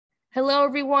Hello,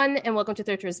 everyone, and welcome to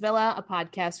Third Villa, a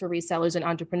podcast for resellers and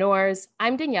entrepreneurs.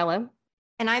 I'm Daniela.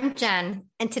 And I'm Jen.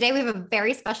 And today we have a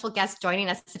very special guest joining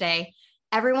us today.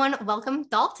 Everyone, welcome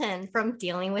Dalton from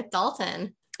Dealing with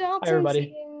Dalton. Hi,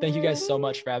 everybody. Thank you guys so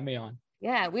much for having me on.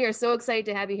 Yeah, we are so excited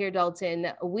to have you here, Dalton.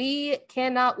 We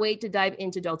cannot wait to dive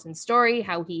into Dalton's story,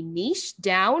 how he niched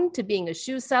down to being a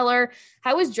shoe seller,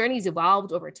 how his journey's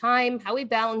evolved over time, how he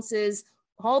balances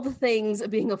all the things of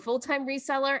being a full-time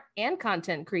reseller and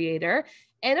content creator.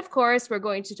 And of course, we're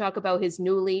going to talk about his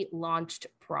newly launched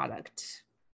product.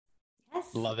 Yes.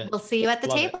 Love it. We'll see you at the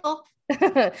table.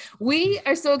 We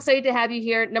are so excited to have you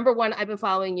here. Number one, I've been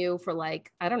following you for I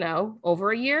don't know,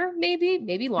 over a year,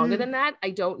 maybe longer than that.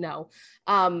 I don't know.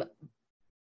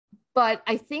 But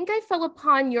I think I fell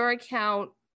upon your account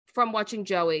from watching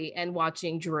Joey and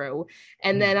watching Drew.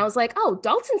 And then I was like, oh,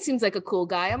 Dalton seems like a cool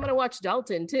guy. I'm going to watch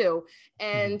Dalton too.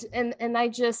 And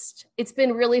it's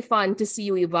been really fun to see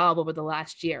you evolve over the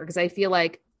last year, because I feel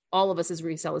like all of us as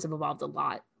resellers have evolved a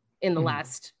lot in the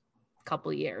last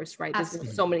couple of years, right? There's been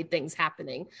so many things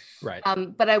happening. Right.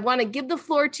 But I want to give the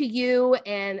floor to you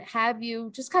and have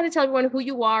you just kind of tell everyone who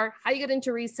you are, how you got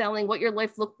into reselling, what your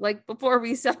life looked like before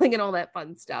reselling, and all that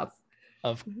fun stuff.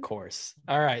 Of course.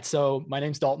 All right. So my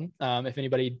name's Dalton. If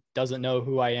anybody doesn't know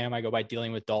who I am, I go by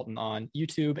Dealing with Dalton on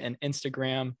YouTube and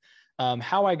Instagram.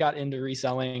 How I got into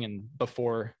reselling and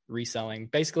before reselling,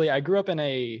 basically I grew up in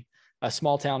a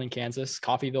small town in Kansas,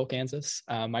 Coffeyville, Kansas.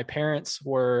 My parents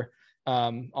were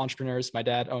entrepreneurs. My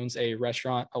dad owns a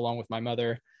restaurant along with my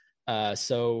mother.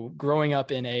 So growing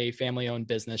up in a family-owned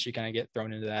business, you kind of get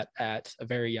thrown into that at a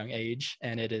very young age.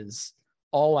 And it is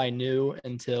all I knew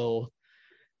until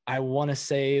I want to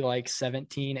say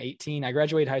 17, 18. I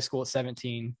graduated high school at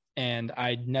 17, and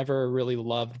I never really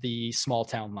loved the small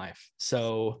town life.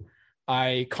 So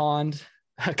I conned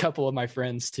a couple of my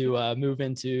friends to move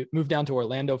down to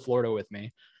Orlando, Florida with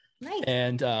me. Nice.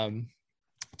 And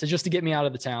to get me out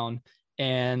of the town.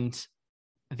 And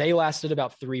they lasted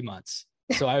about 3 months.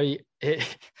 So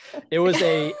it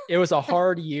was a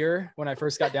hard year when I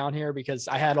first got down here, because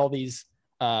I had all these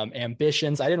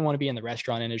ambitions. I didn't want to be in the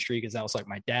restaurant industry because that was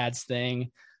my dad's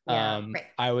thing. Right.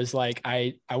 I was like,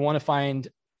 I want to find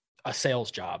a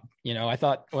sales job. I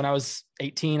thought when I was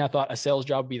 18, I thought a sales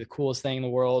job would be the coolest thing in the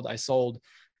world. I sold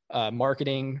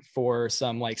marketing for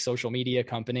some social media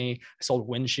company. I sold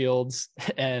windshields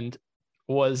and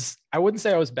I wouldn't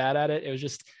say I was bad at it. It was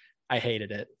just, I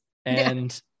hated it.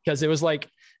 And because it was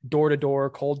door to door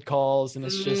cold calls, and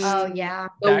it's just, oh yeah,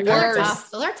 the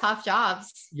worst. Those are tough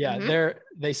jobs. Yeah.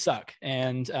 They suck.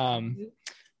 And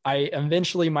I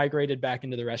eventually migrated back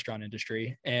into the restaurant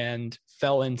industry and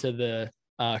fell into the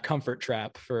comfort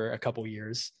trap for a couple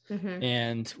years,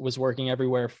 and was working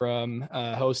everywhere from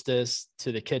hostess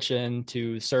to the kitchen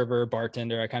to server,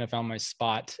 bartender. I kind of found my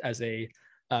spot as a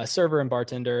server and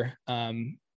bartender.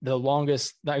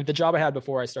 The job I had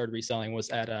before I started reselling was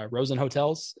at Rosen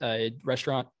Hotels, a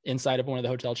restaurant inside of one of the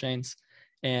hotel chains.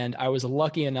 And I was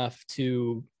lucky enough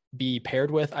to be paired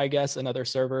with, I guess, another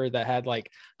server that had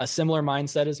a similar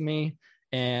mindset as me.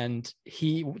 And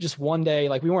he just one day,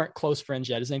 we weren't close friends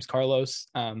yet. His name's Carlos.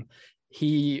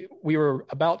 We were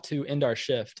about to end our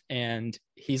shift, and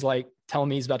he's telling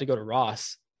me he's about to go to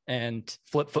Ross and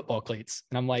flip football cleats.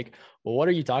 And I'm like, well, what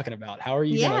are you talking about? How are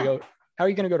you going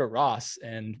to go to Ross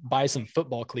and buy some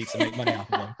football cleats and make money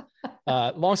off of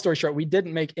them? Long story short, we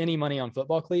didn't make any money on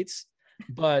football cleats,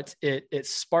 but it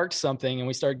sparked something, and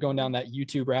we started going down that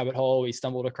YouTube rabbit hole. We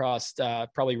stumbled across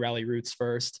probably Rally Roots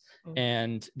first,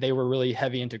 and they were really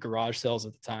heavy into garage sales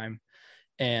at the time.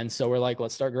 And so we're like,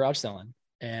 let's start garage selling.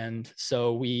 And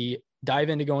so we dive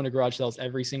into going to garage sales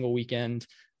every single weekend,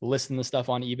 listing the stuff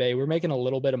on eBay. We're making a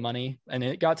little bit of money. And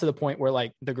it got to the point where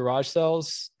the garage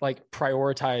sales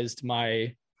prioritized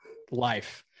my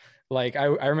life. I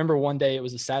remember one day, it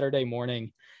was a Saturday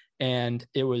morning, and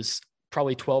it was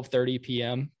probably 12:30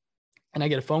 p.m. And I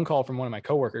get a phone call from one of my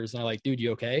coworkers, and they're like, dude,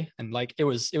 you okay? And it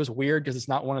was weird, because it's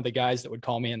not one of the guys that would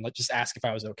call me and just ask if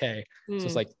I was okay. So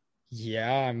it's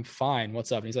yeah, I'm fine.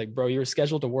 What's up? And he's like, bro, you were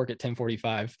scheduled to work at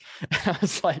 10:45. I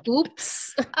was like,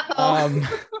 oops.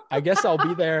 I guess I'll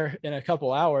be there in a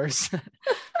couple hours.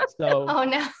 So oh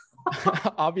no.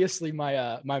 Obviously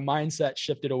my mindset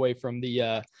shifted away from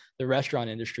the restaurant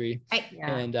industry.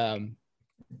 And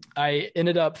I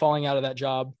ended up falling out of that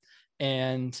job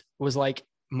and was like,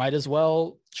 might as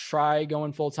well try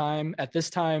going full time. At this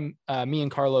time, me and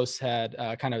Carlos had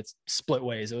kind of split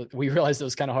ways. We realized it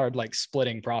was kind of hard,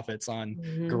 splitting profits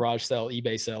on garage sale,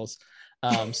 eBay sales.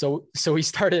 So we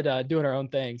started doing our own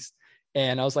things.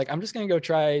 And I was like, I'm just going to go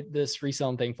try this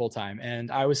reselling thing full time.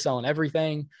 And I was selling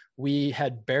everything. We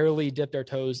had barely dipped our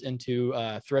toes into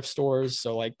thrift stores.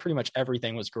 So like pretty much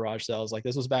everything was garage sales. Like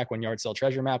this was back when Yard Sale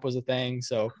Treasure Map was a thing.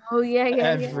 So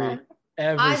every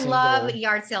I love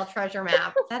Yard Sale Treasure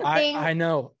Map. That thing. I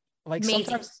know. Like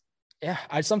amazing.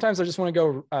 Sometimes I just want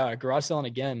to go garage selling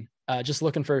again. Just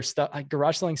looking for stuff. Like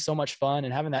garage selling so much fun,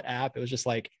 and having that app, it was just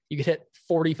like you could hit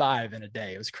 45 in a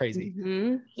day. It was crazy.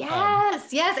 Mm-hmm.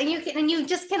 Yes. And you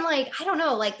just can like, I don't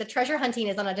know, like the treasure hunting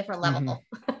is on a different level.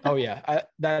 Mm-hmm. Oh yeah.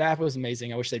 That app was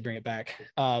amazing. I wish they'd bring it back.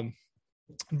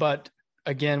 But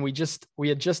again, we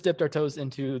had just dipped our toes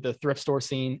into the thrift store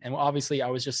scene. And obviously I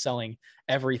was just selling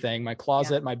everything. My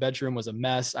closet, my bedroom was a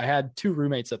mess. I had 2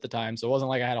 roommates at the time. So it wasn't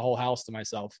like I had a whole house to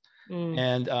myself.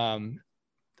 And,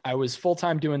 I was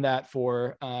full-time doing that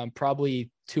for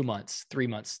probably 2 months, 3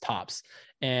 months tops.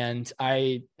 And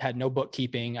I had no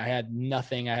bookkeeping. I had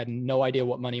nothing. I had no idea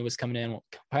what money was coming in, what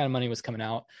kind of money was coming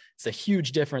out. It's a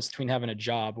huge difference between having a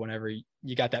job whenever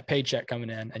you got that paycheck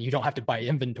coming in and you don't have to buy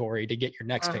inventory to get your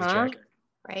next paycheck.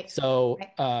 Right. So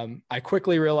I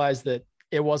quickly realized that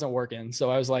it wasn't working. So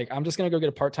I was like, I'm just going to go get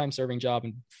a part-time serving job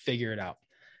and figure it out.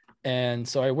 And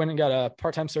so I went and got a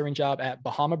part-time serving job at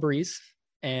Bahama Breeze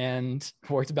and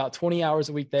worked about 20 hours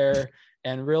a week there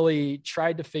and really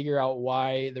tried to figure out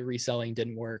why the reselling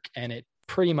didn't work. And it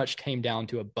pretty much came down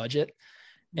to a budget.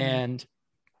 And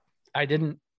I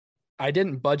didn't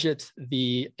budget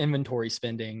the inventory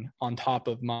spending on top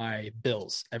of my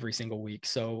bills every single week.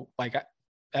 So like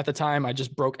at the time I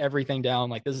just broke everything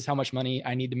down. Like this is how much money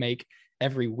I need to make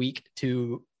every week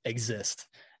to exist.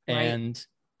 Right. And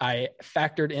I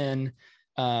factored in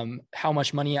how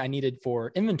much money I needed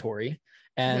for inventory.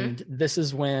 And this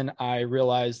is when I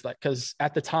realized that, because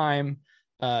at the time,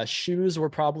 shoes were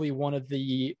probably one of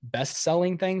the best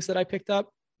selling things that I picked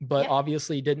up, but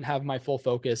obviously didn't have my full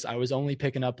focus. I was only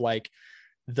picking up like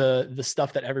the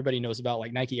stuff that everybody knows about,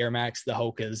 like Nike Air Max, the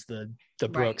Hokas, the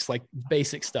Brooks, like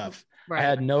basic stuff. I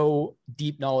had no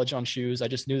deep knowledge on shoes. I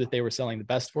just knew that they were selling the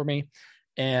best for me.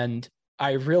 And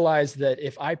I realized that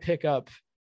if I pick up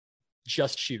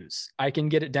just shoes, I can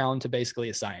get it down to basically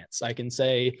a science. I can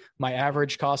say my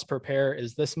average cost per pair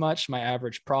is this much, my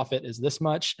average profit is this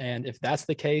much. And if that's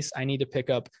the case, I need to pick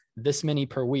up this many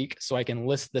per week so I can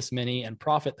list this many and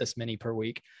profit this many per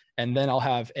week. And then I'll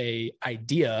have a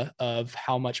idea of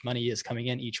how much money is coming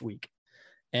in each week.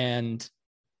 And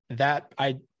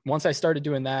once I started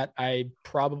doing that, I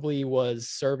probably was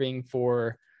serving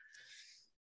for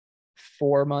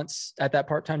 4 months at that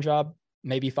part-time job,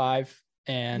 maybe 5.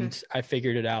 And I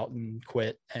figured it out and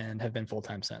quit and have been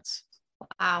full-time since.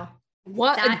 Wow.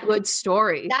 What a good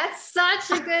story. That's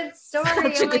such a good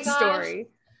story. Such a good story.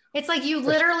 It's like you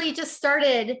literally just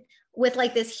started with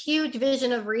like this huge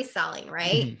vision of reselling,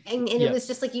 right? And it was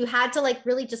just like you had to like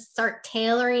really just start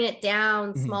tailoring it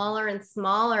down smaller and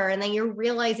smaller. And then you're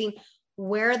realizing,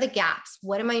 where are the gaps?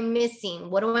 What am I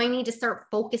missing? What do I need to start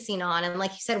focusing on? And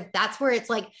like you said, that's where it's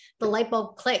like the light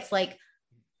bulb clicks, like,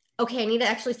 okay, I need to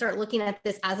actually start looking at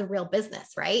this as a real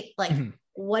business, right? Like,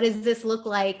 what does this look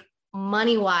like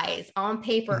money-wise, on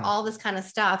paper, all this kind of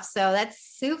stuff. So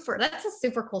that's a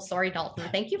super cool story, Dalton.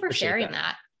 Thank you for sharing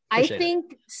that. I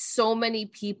think so many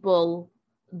people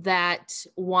that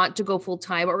want to go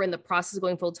full-time or in the process of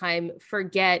going full-time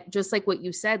forget, just like what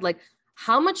you said, like,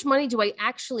 how much money do I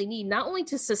actually need, not only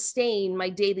to sustain my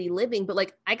daily living, but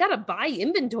like I got to buy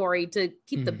inventory to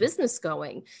keep the business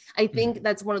going. I think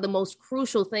that's one of the most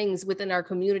crucial things within our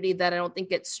community that I don't think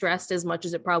gets stressed as much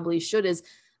as it probably should, is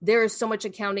there is so much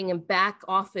accounting and back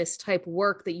office type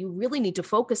work that you really need to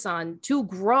focus on to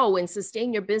grow and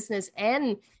sustain your business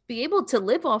and be able to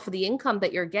live off of the income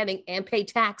that you're getting and pay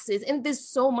taxes. And there's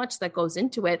so much that goes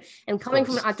into it. And coming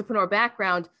from an entrepreneur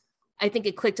background, I think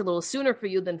it clicked a little sooner for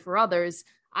you than for others.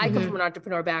 I come from an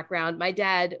entrepreneur background. My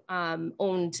dad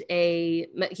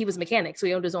he was a mechanic. So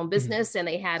he owned his own business and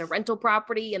they had a rental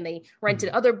property and they rented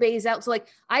other bays out. So like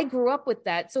I grew up with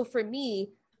that. So for me,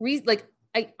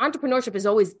 entrepreneurship has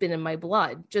always been in my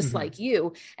blood, just like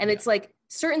you. And it's like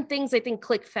certain things I think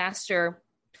click faster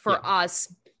for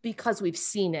us because we've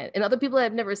seen it. And other people that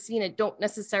have never seen it don't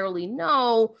necessarily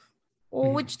know,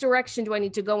 well, which direction do I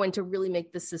need to go in to really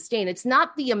make this sustain? It's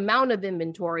not the amount of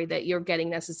inventory that you're getting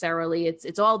necessarily.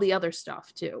 It's all the other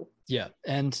stuff too. Yeah.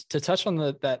 And to touch on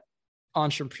that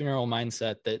entrepreneurial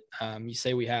mindset that you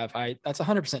say we have, that's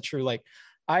 100% true. Like,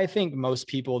 I think most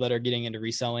people that are getting into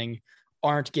reselling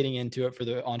aren't getting into it for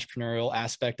the entrepreneurial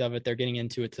aspect of it. They're getting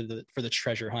into it for the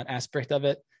treasure hunt aspect of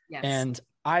it. Yes. And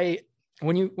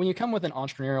when you come with an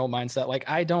entrepreneurial mindset, like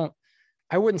I don't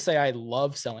I wouldn't say I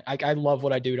love selling. I love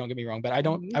what I do. Don't get me wrong, but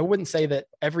I wouldn't say that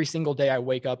every single day I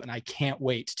wake up and I can't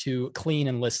wait to clean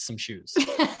and list some shoes.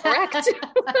 Correct.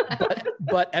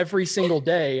 but every single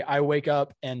day I wake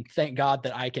up and thank God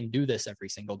that I can do this every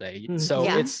single day. So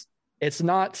it's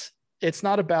not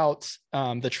about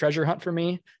the treasure hunt for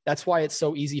me. That's why it's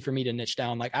so easy for me to niche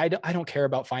down. Like I don't care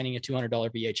about finding a $200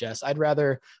 VHS. I'd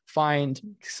rather find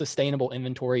sustainable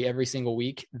inventory every single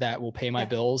week that will pay my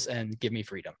bills and give me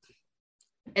freedom.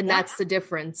 And that's the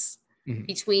difference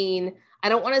between, I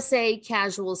don't want to say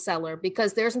casual seller,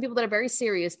 because there are some people that are very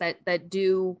serious that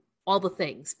do all the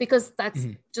things, because that's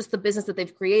just the business that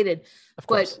they've created.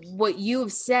 But what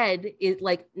you've said is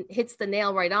like hits the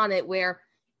nail right on it, where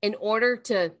in order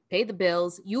to pay the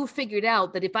bills, you figured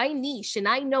out that if I niche and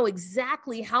I know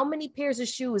exactly how many pairs of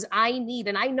shoes I need,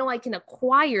 and I know I can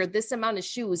acquire this amount of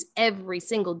shoes every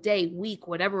single day, week,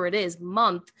 whatever it is,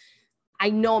 month,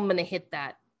 I know I'm going to hit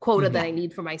that quota that I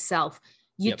need for myself.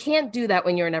 You can't do that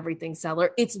when you're an everything seller.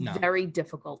 It's very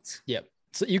difficult. Yep.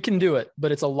 So you can do it,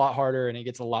 but it's a lot harder and it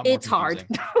gets a lot more confusing. It's hard.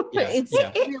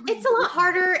 It's a lot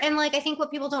harder. And like, I think what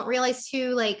people don't realize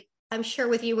too, like, I'm sure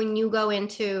with you, when you go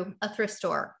into a thrift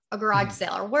store, a garage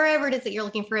sale, or wherever it is that you're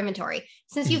looking for inventory,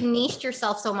 since you've niched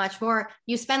yourself so much more,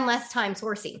 you spend less time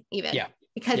sourcing even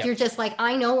because you're just like,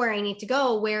 I know where I need to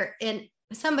go. Where in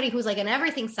somebody who's like an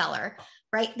everything seller,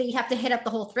 right? That you have to hit up the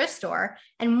whole thrift store,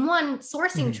 and one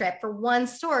sourcing trip for one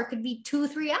store could be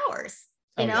 2-3 hours.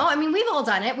 You know, I mean, we've all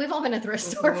done it. We've all been at a thrift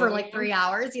store for like 3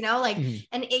 hours, you know, like,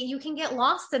 and you can get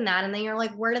lost in that. And then you're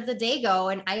like, where did the day go?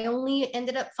 And I only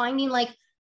ended up finding like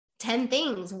 10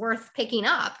 things worth picking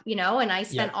up, you know, and I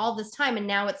spent all this time, and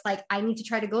now it's like, I need to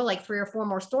try to go like 3 or 4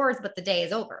 more stores, but the day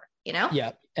is over, you know?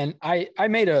 Yeah. And I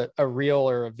made a reel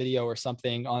or a video or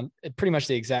something on pretty much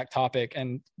the exact topic.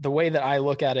 And the way that I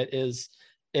look at it is,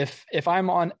 if I'm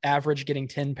on average getting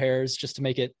 10 pairs, just to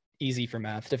make it easy for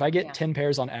math, if I get 10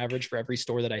 pairs on average for every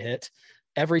store that I hit,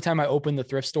 every time I open the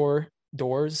thrift store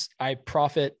doors, I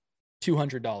profit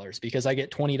 $200 because I get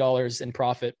 $20 in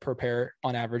profit per pair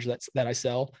on average that I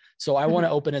sell. So I want to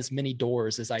open as many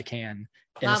doors as I can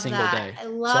in a single day. I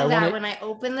love that. When I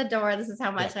open the door, this is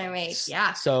how much I make.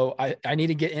 Yeah. So I need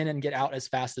to get in and get out as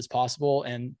fast as possible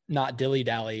and not dilly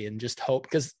dally and just hope,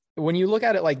 because when you look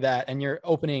at it like that and you're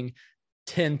opening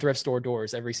 10 thrift store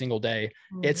doors every single day,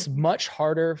 it's much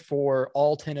harder for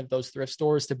all 10 of those thrift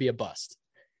stores to be a bust.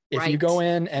 If you go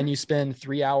in and you spend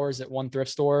 3 hours at one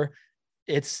thrift store,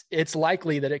 it's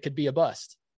likely that it could be a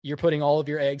bust. You're putting all of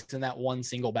your eggs in that one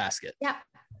single basket. Yeah.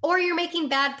 Or you're making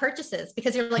bad purchases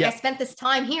because you're like, I spent this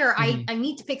time here. I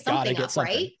need to pick something up,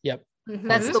 right? Yep.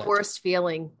 That's the worst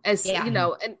feeling, as you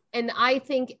know, and I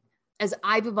think as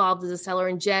I've evolved as a seller,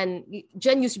 and Jen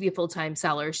used to be a full-time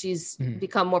seller. She's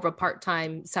become more of a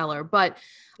part-time seller, but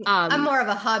I'm more of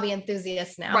a hobby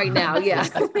enthusiast now. Right now. Yeah.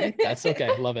 That's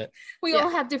okay. Love it. We all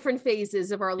have different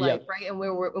phases of our life, right? And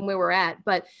where we're at.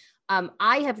 But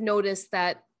I have noticed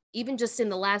that even just in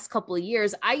the last couple of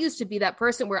years, I used to be that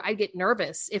person where I get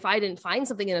nervous if I didn't find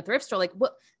something in a thrift store. Like,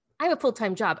 what? I have a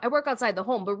full-time job. I work outside the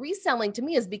home, but reselling to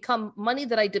me has become money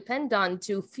that I depend on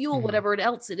to fuel whatever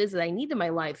else it is that I need in my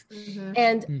life.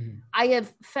 And I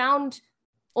have found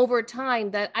over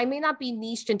time that I may not be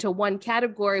niched into one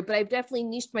category, but I've definitely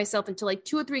niched myself into like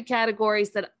 2 or 3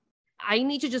 categories that I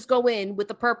need to just go in with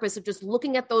the purpose of just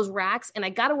looking at those racks, and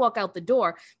I got to walk out the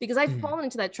door because I've fallen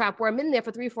into that trap where I'm in there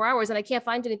for 3 or 4 hours and I can't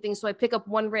find anything. So I pick up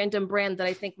one random brand that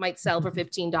I think might sell for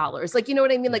 $15. Like, you know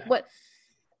what I mean? Like what?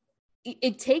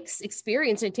 It takes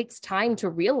experience and it takes time to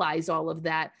realize all of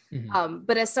that.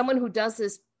 But as someone who does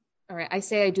this, all right, I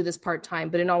say I do this part-time,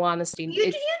 but in all honesty,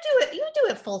 you do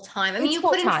it full-time. I mean, you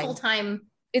put in full-time.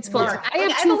 It's full-time.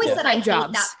 I've always said I hate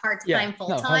that part-time,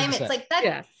 full-time. It's like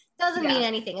that doesn't mean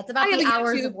anything. It's about the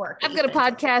hours of work. I've got a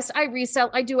podcast. I resell.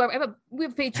 We have a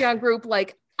Patreon group.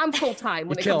 Like, I'm full-time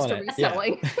when it comes to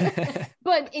reselling.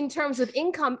 But in terms of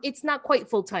income, it's not quite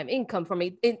full-time income for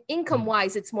me.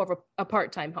 Income-wise, it's more of a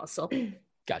part-time hustle.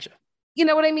 Gotcha. You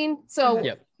know what I mean? So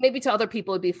maybe to other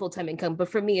people it'd be full-time income, but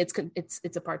for me,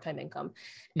 it's a part-time income.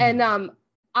 And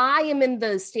I am in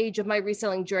the stage of my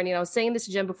reselling journey. And I was saying this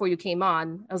to Jen before you came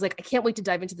on. I was like, I can't wait to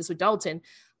dive into this with Dalton.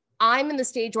 I'm in the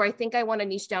stage where I think I want to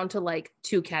niche down to like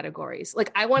 2 categories.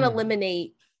 Like, I want to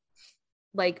eliminate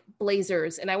like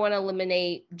blazers, and I want to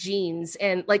eliminate jeans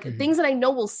and like things that I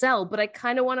know will sell, but I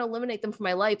kind of want to eliminate them from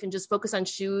my life and just focus on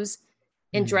shoes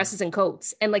and dresses and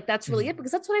coats. And like, that's really it,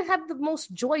 because that's what I have the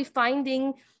most joy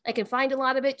finding. I can find a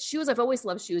lot of it. Shoes. I've always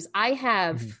loved shoes. I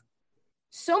have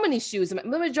so many shoes. The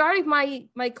majority of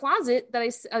my closet that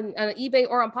I on eBay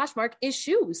or on Poshmark is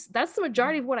shoes. That's the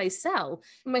majority of what I sell.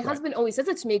 And my husband always says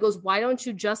it to me. He goes, why don't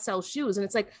you just sell shoes? And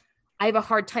it's like, I have a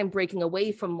hard time breaking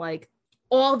away from like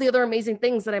all the other amazing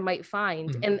things that I might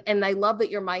find. And I love that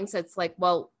your mindset's like,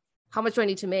 well, how much do I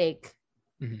need to make?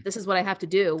 This is what I have to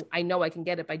do. I know I can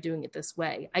get it by doing it this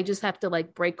way. I just have to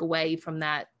like break away from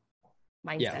that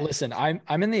mindset. Yeah, listen,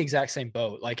 I'm in the exact same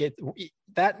boat. Like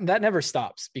that never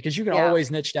stops, because you can always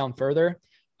niche down further.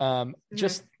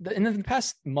 Just in the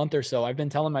past month or so, I've been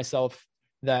telling myself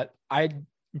that I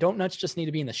don't just need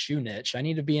to be in the shoe niche. I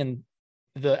need to be in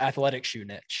the athletic shoe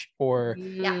niche or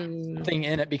something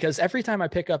in it, because every time I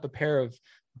pick up a pair of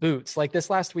boots, like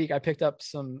this last week, I picked up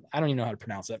some, I don't even know how to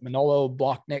pronounce it, Manolo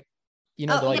Blahnik,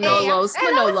 Manolos.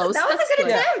 Manolos. That was a good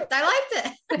attempt. I liked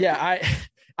it. Yeah,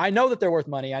 I know that they're worth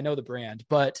money. I know the brand,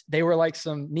 but they were like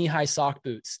some knee-high sock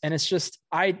boots. And it's just,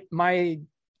 my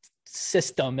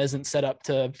system isn't set up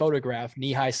to photograph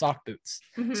knee-high sock boots.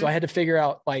 So I had to figure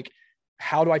out like,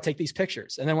 how do I take these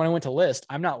pictures? And then when I went to list,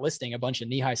 I'm not listing a bunch of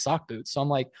knee-high sock boots. So I'm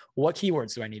like, what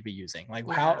keywords do I need to be using? Like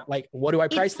what do I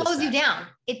price this? It slows you down.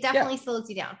 It definitely slows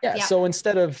you down. Yeah. So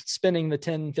instead of spending the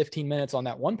 10, 15 minutes on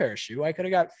that one pair of shoe, I could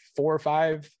have got 4 or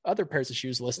 5 other pairs of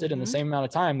shoes listed in the same amount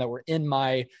of time that were in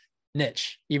my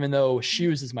niche. Even though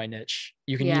shoes is my niche,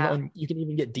 you can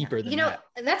even get deeper than that.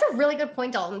 That's a really good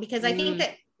point, Dalton, because I think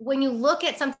that when you look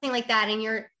at something like that and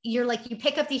you're like, you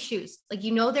pick up these shoes, like,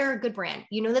 they're a good brand,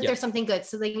 that there's something good.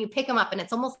 So then you pick them up and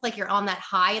it's almost like you're on that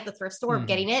high at the thrift store of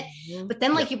getting it. But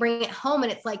then like you bring it home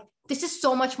and it's like, this is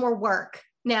so much more work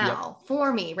now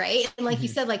for me. Right. And like you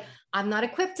said, like, I'm not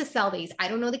equipped to sell these. I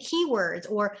don't know the keywords,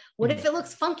 or what if it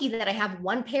looks funky that I have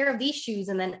one pair of these shoes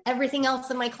and then everything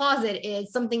else in my closet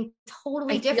is something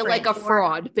totally different. Feel like a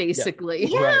fraud, basically.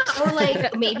 Yeah. Right. Or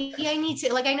like, maybe I need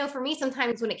to, like, I know for me,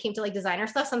 sometimes when it came to like designer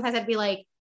stuff, sometimes I'd be like,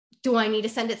 do I need to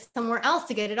send it somewhere else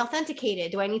to get it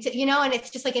authenticated? Do I need to, and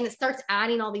it's just like, and it starts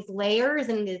adding all these layers,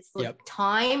 and it's like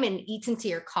time and eats into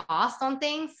your cost on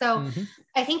things. So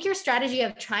I think your strategy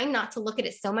of trying not to look at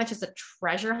it so much as a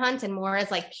treasure hunt and more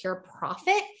as like pure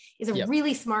profit is a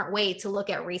really smart way to look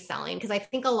at reselling. Because I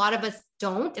think a lot of us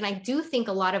don't. And I do think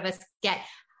a lot of us get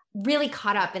really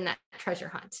caught up in that treasure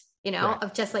hunt,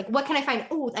 of just like, what can I find?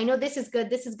 Oh, I know this is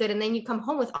good. This is good. And then you come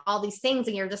home with all these things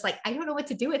and you're just like, I don't know what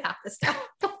to do with half this stuff.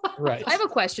 Right. I have a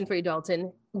question for you,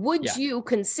 Dalton. Would you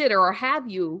consider, or have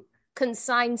you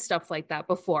consigned stuff like that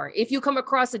before? If you come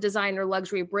across a designer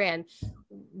luxury brand,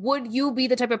 would you be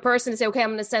the type of person to say, okay, I'm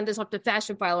going to send this up to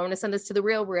Fashion File, or I'm going to send this to the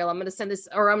Real Real, I'm going to send this,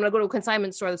 or I'm going to go to a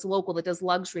consignment store that's local that does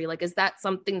luxury? Like, is that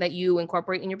something that you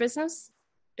incorporate in your business?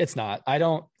 It's not. I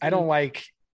don't like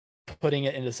putting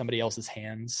it into somebody else's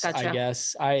hands. Gotcha. I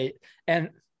guess and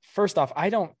first off, I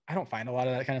don't find a lot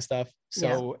of that kind of stuff.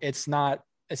 So this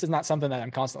is not something that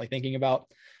I'm constantly thinking about.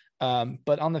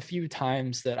 But on the few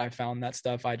times that I found that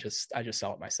stuff, I just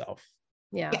sell it myself.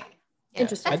 Yeah.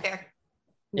 Interesting. That's fair.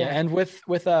 Yeah. And with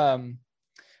I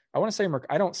want to say,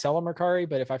 I don't sell on Mercari,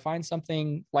 but if I find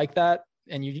something like that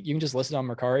and you can just list it on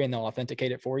Mercari and they'll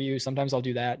authenticate it for you. Sometimes I'll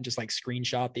do that and just like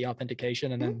screenshot the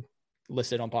authentication and then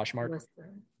list it on Poshmark.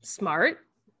 Smart.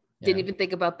 Didn't even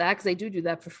think about that, because they do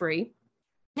that for free.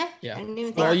 Yeah.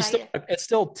 Well, it's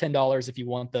still $10 if you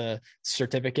want the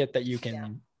certificate that you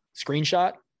can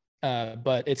screenshot,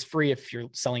 but it's free if you're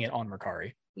selling it on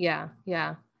Mercari. Yeah.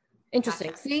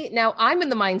 Interesting. See, now I'm in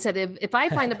the mindset of, if I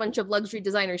find a bunch of luxury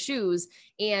designer shoes,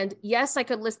 and yes, I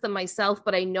could list them myself,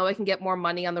 but I know I can get more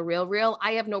money on the Real Real,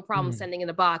 I have no problem sending in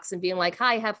a box and being like,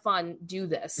 hi, have fun, do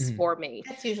this for me.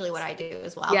 That's usually what I do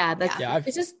as well. Yeah.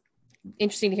 It's just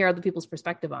interesting to hear other people's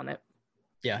perspective on it.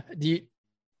 Yeah.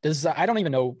 I don't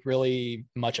even know really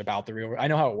much about the Real. I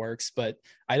know how it works, but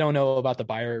I don't know about the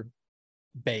buyer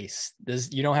base.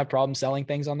 You don't have problems selling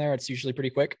things on there? It's usually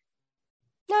pretty quick.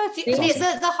 No,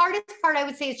 the hardest part, I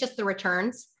would say, is just the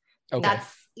returns. Okay.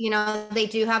 That's,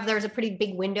 there's a pretty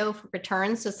big window for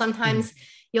returns. So sometimes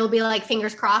you'll be like,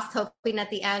 fingers crossed, hoping at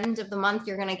the end of the month,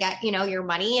 you're going to get, your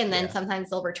money. And then sometimes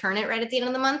they'll return it right at the end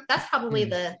of the month. That's probably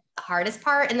the hardest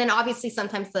part. And then obviously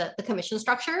sometimes the commission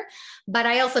structure, but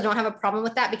I also don't have a problem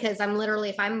with that, because I'm literally,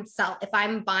 if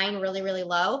I'm buying really, really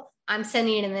low, I'm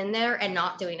sending it in there and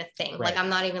not doing a thing. Right. Like, I'm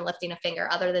not even lifting a finger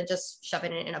other than just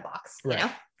shoving it in a box,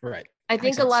 Right. I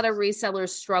think a lot of resellers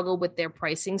struggle with their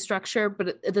pricing structure,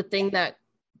 but the thing that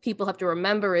people have to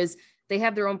remember is they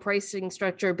have their own pricing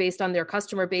structure based on their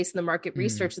customer base and the market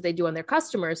research that they do on their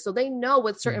customers. So they know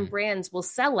what certain brands will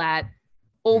sell at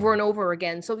over and over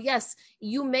again. So yes,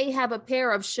 you may have a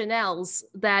pair of Chanel's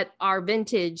that are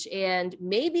vintage and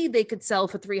maybe they could sell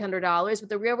for $300, but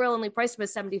the Real Real only priced them at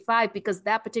 $75 because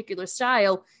that particular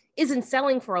style isn't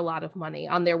selling for a lot of money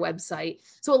on their website.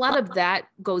 So a lot of that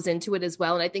goes into it as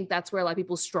well. And I think that's where a lot of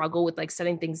people struggle with like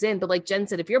setting things in. But like Jen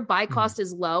said, if your buy cost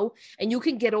is low and you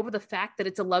can get over the fact that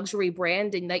it's a luxury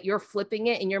brand and that you're flipping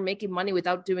it and you're making money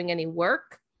without doing any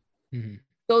work,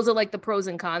 those are like the pros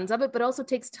and cons of it, but it also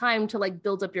takes time to like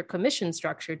build up your commission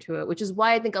structure to it, which is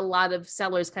why I think a lot of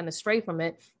sellers kind of stray from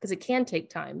it because it can take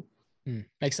time.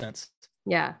 Makes sense.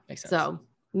 Yeah. Makes sense. So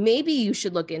maybe you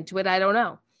should look into it. I don't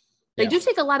know. They do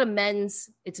take a lot of men's.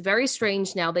 It's very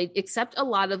strange now. They accept a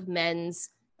lot of men's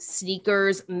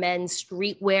sneakers, men's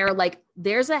streetwear. Like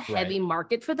there's a heavy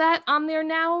market for that on there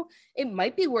now. It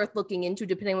might be worth looking into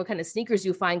depending on what kind of sneakers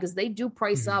you find, because they do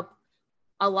price up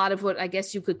a lot of what I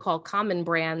guess you could call common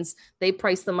brands. They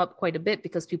price them up quite a bit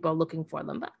because people are looking for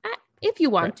them. But if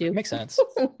you want to. Makes sense.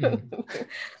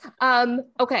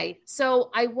 Okay.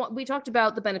 So we talked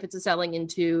about the benefits of selling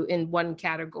in one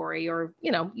category, or,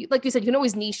 you know, like you said, you can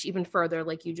always niche even further,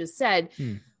 like you just said.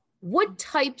 What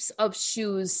types of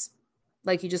shoes,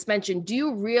 like you just mentioned, do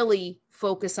you really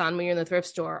focus on when you're in the thrift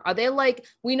store? Are they like,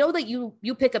 we know that you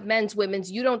pick up men's,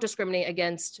 women's, you don't discriminate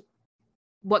against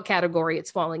what category it's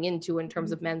falling into in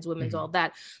terms of men's, women's, all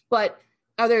that. But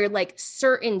are there like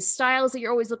certain styles that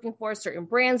you're always looking for, certain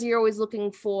brands that you're always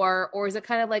looking for? Or is it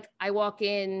kind of like I walk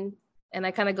in and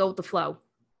I kind of go with the flow?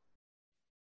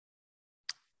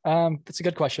 That's a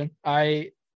good question.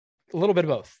 A little bit of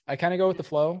both. I kind of go with the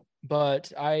flow,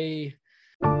 but At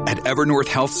Evernorth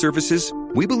Health Services,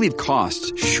 we believe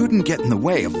costs shouldn't get in the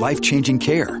way of life-changing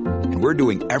care, and we're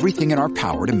doing everything in our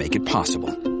power to make it possible.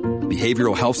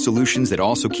 Behavioral health solutions that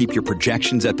also keep your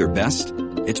projections at their best?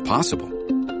 It's possible.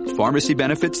 Pharmacy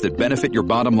benefits that benefit your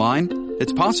bottom line?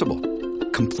 It's possible.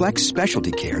 Complex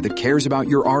specialty care that cares about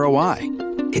your ROI?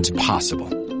 It's possible.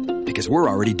 Because we're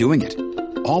already doing it.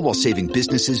 All while saving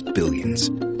businesses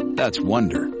billions. That's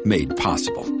Wonder made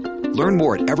possible. Learn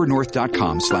more at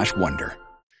evernorth.com/wonder.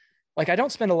 Like I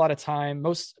don't spend a lot of time.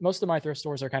 Most of my thrift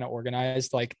stores are kind of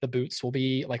organized. Like the boots will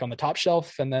be like on the top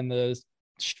shelf, and then the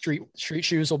street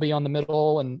shoes will be on the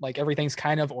middle, and like everything's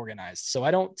kind of organized. So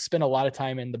I don't spend a lot of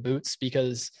time in the boots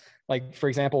because, like, for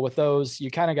example, with those,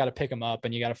 you kind of got to pick them up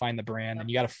and you got to find the brand and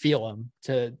you got to feel them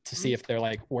to see if they're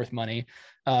like worth money.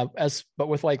 But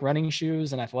with like running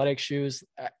shoes and athletic shoes,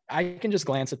 I can just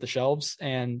glance at the shelves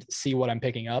and see what I'm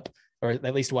picking up, or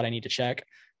at least what I need to check.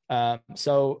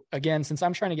 So again, since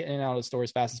I'm trying to get in and out of the store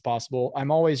as fast as possible, I'm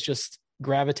always just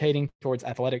gravitating towards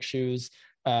athletic shoes,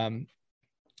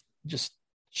 just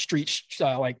street,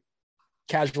 like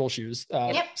casual shoes.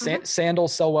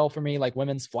 Sandals sell well for me, like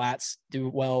women's flats do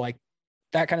well, like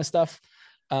that kind of stuff.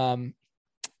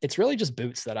 It's really just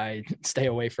boots that I stay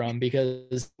away from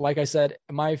because, like I said,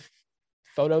 my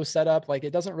photo setup, like it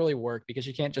doesn't really work because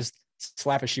you can't just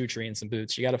slap a shoe tree in some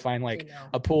boots. You got to find like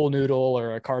a pool noodle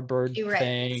or a cardboard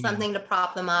thing, something to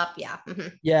prop them up.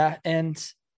 Yeah.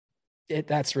 And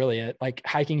that's really it. Like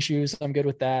hiking shoes, I'm good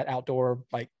with that. Outdoor,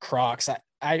 like Crocs.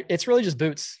 It's really just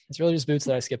boots. It's really just boots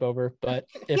that I skip over. But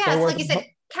if it's like you said,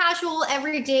 casual,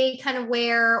 everyday kind of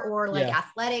wear, or like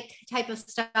athletic type of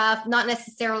stuff, not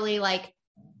necessarily like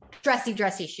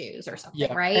dressy shoes or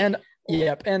something, right? And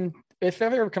and if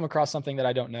I've ever come across something that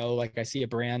I don't know, like I see a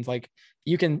brand, like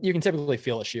you can typically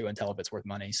feel a shoe and tell if it's worth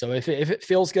money. So if it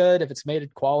feels good, if it's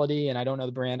made quality and I don't know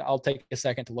the brand, I'll take a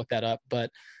second to look that up.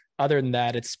 But other than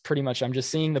that, it's pretty much, I'm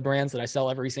just seeing the brands that I sell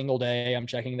every single day. I'm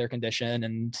checking their condition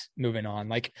and moving on.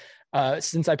 Like,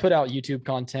 since I put out YouTube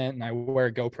content and I wear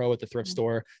a GoPro at the thrift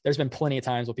store, there's been plenty of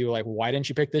times where people are like, why didn't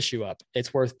you pick this shoe up?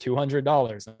 It's worth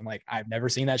 $200. I'm like, I've never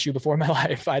seen that shoe before in my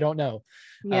life. I don't know.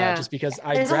 Just because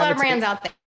there's a lot of brands out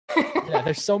there.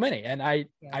 There's so many, and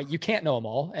you can't know them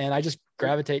all. And I just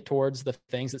gravitate towards the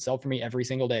things that sell for me every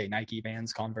single day: Nike,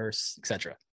 Vans, Converse,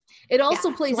 etc. It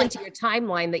also plays into your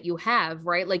timeline that you have,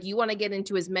 right? Like you want to get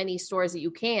into as many stores that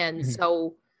you can.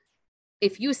 So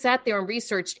if you sat there and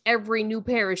researched every new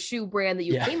pair of shoe brand that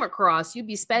you came across, you'd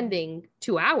be spending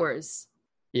 2 hours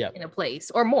in a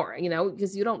place or more,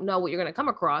 because you don't know what you're going to come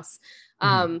across.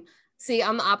 See,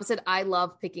 I'm the opposite. I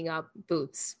love picking up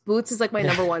boots. Boots is like my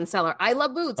number one seller. I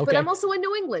love boots, but I'm also in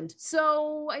New England.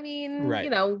 So, I mean,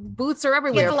 boots are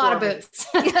everywhere. There's a lot of boots.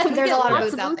 There's a lot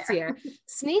of boots out there. Here.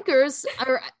 Sneakers,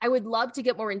 I would love to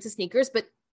get more into sneakers, but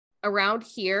around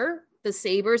here, the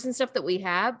Sabres and stuff that we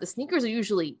have, the sneakers are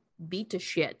usually beat to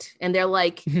shit. And they're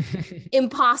like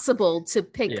impossible to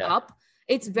pick up.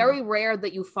 It's very rare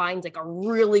that you find like a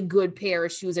really good pair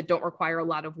of shoes that don't require a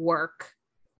lot of work.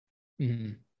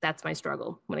 That's my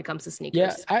struggle when it comes to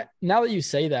sneakers. Now that you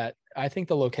say that, I think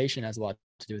the location has a lot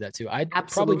to do that too. I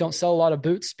Absolutely. probably don't sell a lot of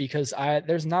boots because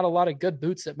there's not a lot of good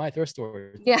boots at my thrift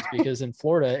store. Yeah. Because in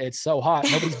Florida, it's so hot.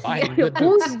 Nobody's buying good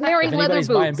Who's boots. wearing If leather anybody's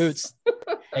boots? buying boots.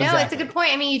 Exactly. No, it's a good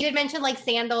point. I mean, you did mention like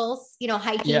sandals,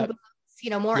 hiking boots,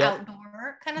 more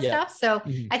outdoor kind of stuff. So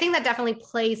I think that definitely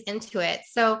plays into it.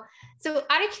 So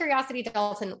out of curiosity,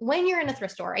 Dalton, when you're in a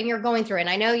thrift store and you're going through it, and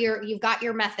I know you've got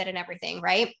your method and everything,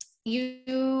 right?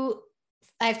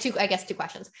 I have two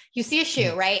questions. You see a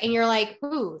shoe, right? And you're like,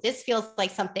 ooh, this feels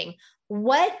like something.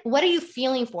 What are you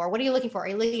feeling for? What are you looking for? Are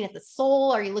you looking at the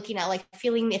sole? Are you looking at like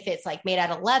feeling if it's like made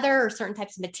out of leather or certain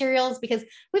types of materials? Because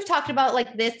we've talked about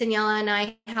like this, Daniela and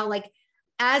I, how like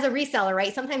as a reseller,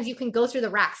 right? Sometimes you can go through the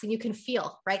racks and you can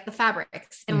feel, right, the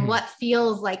fabrics and what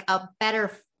feels like a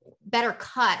better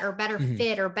cut or better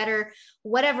fit or better,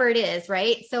 whatever it is,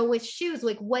 right? So with shoes,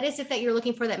 like what is it that you're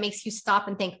looking for that makes you stop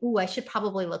and think, ooh, I should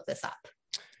probably look this up?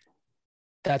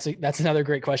 That's another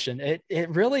great question. It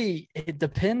really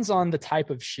depends on the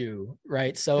type of shoe,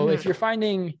 right? So if you're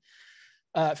finding,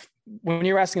 when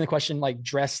you're asking the question, like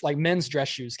men's dress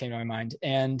shoes came to my mind.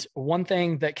 And one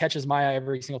thing that catches my eye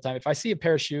every single time, if I see a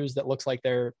pair of shoes that looks like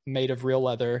they're made of real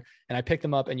leather and I pick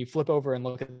them up and you flip over and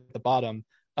look at the bottom,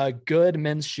 a good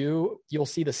men's shoe, you'll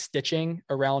see the stitching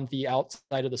around the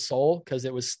outside of the sole because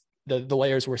it was the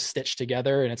layers were stitched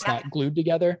together and it's not glued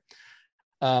together.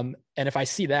 And if I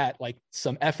see that, like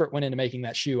some effort went into making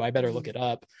that shoe, I better look it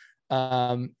up.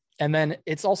 And then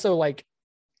it's also like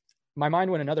my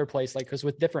mind went another place, like, cause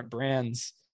with different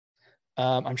brands,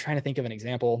 I'm trying to think of an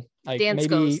example. Like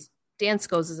Danskos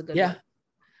is a good one.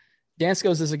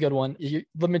 Danskos is a good one.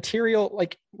 The material,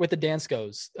 like with the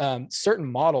Danskos, certain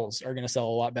models are going to sell a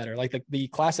lot better. Like the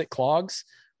classic clogs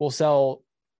will sell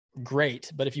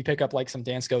great, but if you pick up like some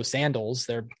Dansko sandals,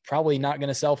 they're probably not going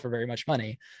to sell for very much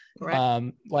money.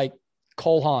 Right. Like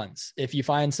Cole Haans, if you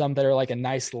find some that are like a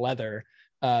nice leather,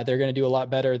 they're going to do a lot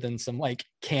better than some like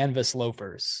canvas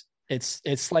loafers.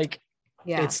 It's like,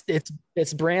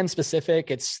 it's brand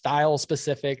specific, it's style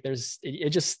specific. It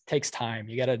just takes time.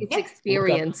 You got to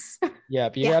experience. You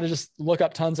got to just look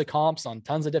up tons of comps on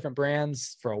tons of different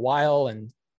brands for a while,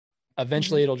 and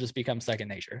eventually it'll just become second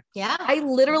nature. Yeah. I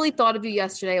literally thought of you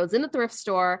yesterday. I was in a thrift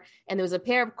store and there was a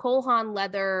pair of Cole Haan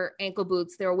leather ankle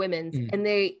boots. They were women's and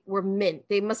they were mint.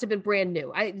 They must've been brand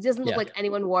new. It doesn't look like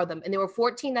anyone wore them. And they were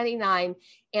 $14.99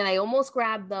 and I almost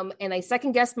grabbed them and I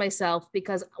second guessed myself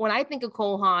because when I think of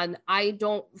Cole Haan, I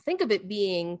don't think of it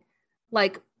being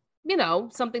like,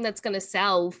 something that's going to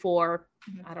sell for,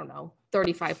 I don't know,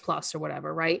 35 plus or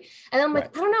whatever. Right. And I'm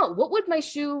like, I don't know, what would my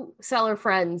shoe seller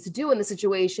friends do in the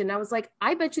situation? And I was like,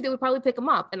 I bet you they would probably pick them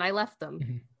up. And I left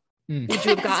them. Would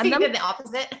you have gotten them? You did the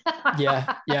opposite.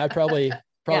 I probably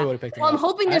would have picked them up. I'm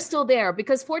hoping they're still there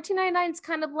because $14.99 is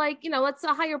kind of like, that's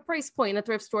a higher price point in a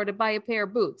thrift store to buy a pair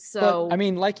of boots. So but, I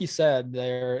mean, like you said,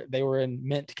 they were in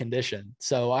mint condition.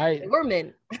 So they were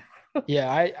mint.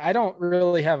 I don't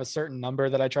really have a certain number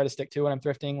that I try to stick to when I'm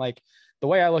thrifting. Like the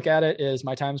way I look at it is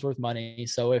my time's worth money.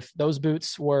 So if those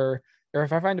boots or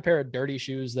if I find a pair of dirty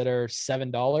shoes that are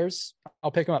 $7,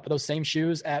 I'll pick them up. But those same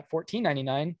shoes at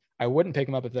 $14.99, I wouldn't pick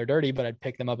them up if they're dirty, but I'd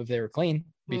pick them up if they were clean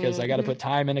because I got to put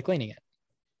time into cleaning it.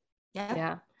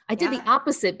 Yeah. I did the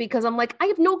opposite because I'm like, I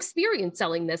have no experience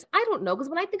selling this. I don't know. Because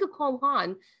when I think of Cole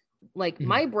Haan, like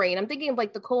my brain, I'm thinking of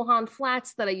like the Cole Haan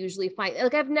flats that I usually find.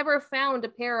 Like I've never found a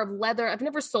pair of leather. I've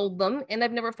never sold them, and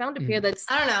I've never found a pair that's.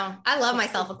 I don't know. I love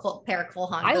myself a pair of Cole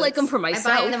Haan. I like them for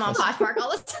myself. I buy them on Poshmark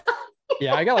all the time.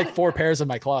 Yeah, I got like 4 pairs in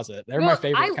my closet. They're my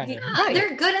favorite kind of. Right.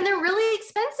 They're good and they're really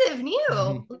expensive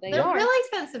new. They're really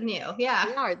expensive new. Yeah.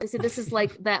 They are. This is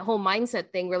like that whole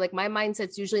mindset thing where like my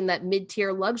mindset's usually in that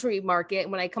mid-tier luxury market.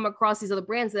 And when I come across these other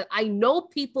brands that I know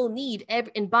people need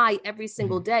and buy every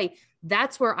single day,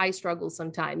 that's where I struggle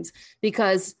sometimes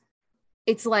because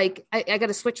it's like I got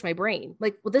to switch my brain.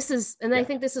 Like, well, this is, and I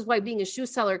think this is why being a shoe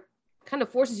seller kind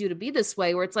of forces you to be this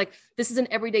way, where it's like, this is an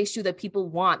everyday shoe that people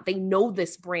want. They know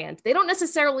this brand. They don't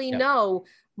necessarily know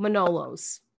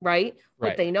Manolos, right?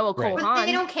 But they know a Cole Haan.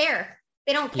 They don't care.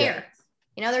 They don't care.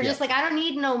 They're just like, I don't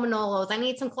need no Manolos. I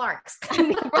need some Clarks.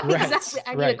 Exactly.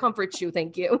 I need a comfort shoe.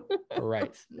 Thank you.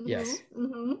 Right. Yes.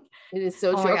 It is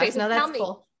so true. Okay, so tell me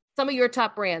some of your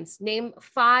top brands. Name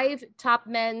 5 top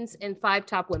men's and 5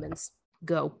 top women's.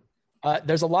 Go.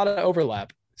 There's a lot of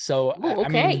overlap. So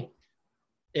okay.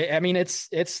 I mean, it's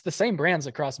the same brands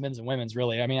across men's and women's,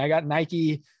 really. I mean, I got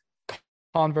Nike,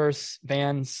 Converse,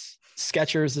 Vans,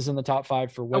 Skechers is in the top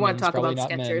 5 for women. I want to talk about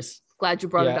Skechers. Men's. Glad you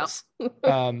brought it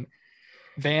up.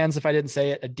 Vans, if I didn't say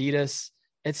it, Adidas.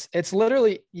 It's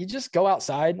literally, you just go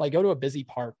outside, like go to a busy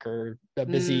park or a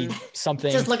busy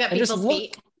something. Just look at people's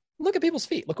feet. look at people's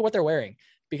feet, look at what they're wearing.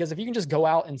 Because if you can just go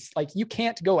out and like, you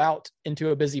can't go out into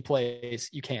a busy place,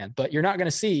 you can, but you're not going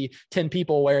to see 10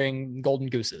 people wearing golden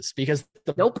gooses because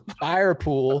the buyer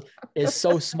pool is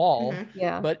so small.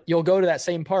 Yeah. But you'll go to that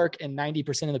same park and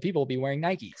 90% of the people will be wearing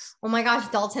Nikes. Oh my gosh,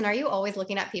 Dalton, are you always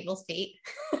looking at people's feet?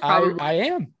 I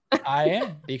am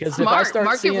because Smart. if I start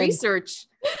market seeing research,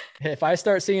 if I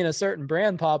start seeing a certain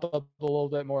brand pop up a little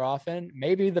bit more often,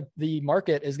 maybe the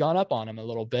market has gone up on them a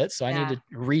little bit. So I need to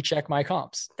recheck my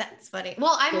comps. That's funny.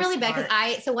 Well, I'm really bad smart.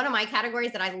 because so one of my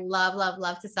categories that I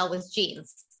love to sell was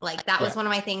jeans. Like that was one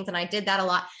of my things. And I did that a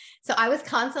lot. So I was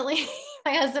constantly,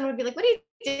 my husband would be like, what are you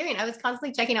doing? I was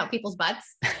constantly checking out people's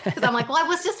butts because I'm like, well, I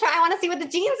want to see what the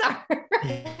jeans are.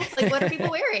 Like, what are people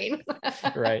wearing?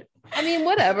 Right. I mean,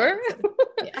 whatever.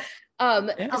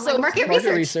 So market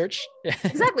research.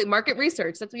 Exactly. Market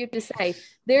research. That's what you have to say.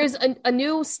 There's a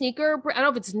new sneaker. I don't know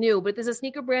if it's new, but there's a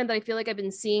sneaker brand that I feel like I've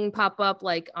been seeing pop up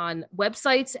like on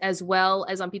websites as well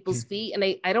as on people's feet. And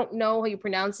I don't know how you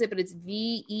pronounce it, but it's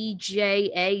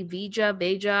Veja,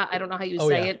 Veja. I don't know how you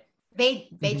say it.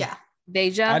 Veja.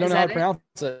 Veja. I don't know how to pronounce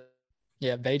it.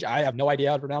 Yeah. Veja. I have no idea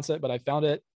how to pronounce it, but I found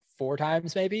it 4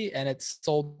 times maybe. And it's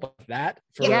sold like that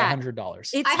for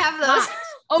 $100. I have those.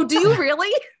 Oh, do you really?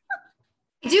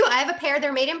 I do. I have a pair.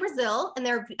 They're made in Brazil and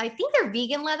I think they're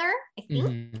vegan leather. I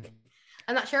think.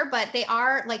 I'm not sure, but they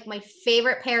are like my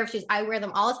favorite pair of shoes. I wear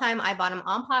them all the time. I bought them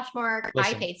on Poshmark.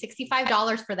 I paid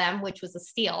 $65 for them, which was a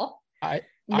steal.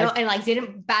 And like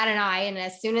didn't bat an eye. And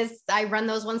as soon as I run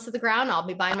those ones to the ground, I'll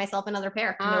be buying myself another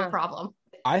pair. No problem.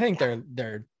 I think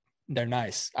they're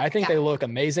nice. I think they look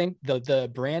amazing. The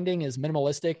branding is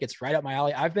minimalistic. It's right up my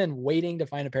alley. I've been waiting to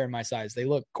find a pair in my size. They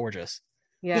look gorgeous.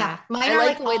 Yeah. Mine I are like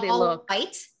like the way they look.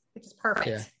 White, which is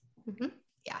perfect.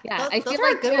 Yeah. Those are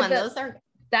a good one. Those are.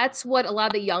 That's what a lot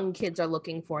of the young kids are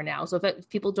looking for now. So if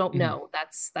people don't know,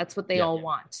 that's what they all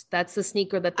want. That's the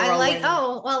sneaker that they're all wearing.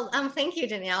 Oh, well, thank you,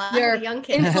 Danielle. Your young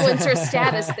kids. influencer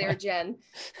status there, Jen.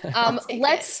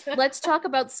 Let's talk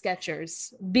about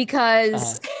Skechers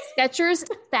because Skechers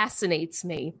fascinates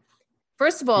me.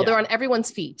 First of all, they're on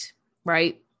everyone's feet,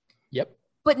 right? Yep.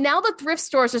 But now the thrift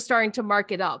stores are starting to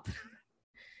mark it up.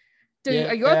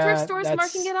 Are your thrift stores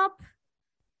marking it up?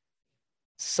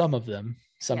 Some of them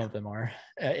are.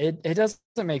 It doesn't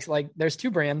make like there's 2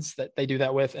 brands that they do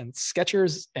that with, and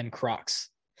Skechers and Crocs.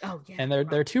 Oh yeah. And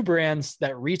they're 2 brands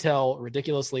that retail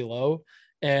ridiculously low.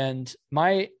 And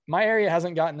my area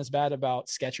hasn't gotten as bad about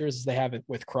Skechers as they have it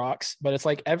with Crocs, but it's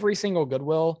like every single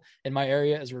Goodwill in my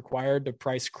area is required to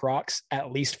price Crocs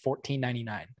at least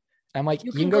 $14.99. I'm like,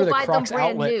 you can go to the Crocs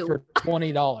outlet for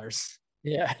 $20.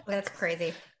 Yeah. That's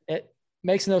crazy. It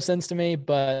makes no sense to me,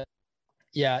 but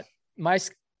yeah,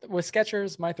 with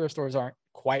Skechers, my thrift stores aren't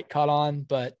quite caught on,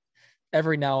 but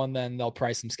every now and then they'll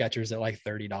price some Skechers at like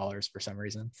 $30 for some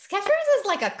reason. Skechers is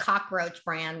like a cockroach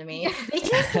brand to me. They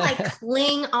just like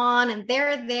cling on and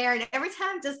they're there. And every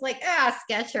time just like,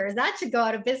 Skechers, that should go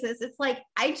out of business. It's like,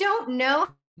 I don't know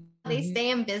how they stay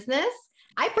in business.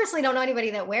 I personally don't know anybody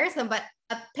that wears them, but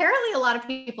apparently a lot of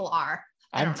people are.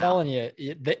 I'm telling you,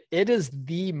 it is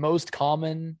the most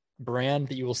common brand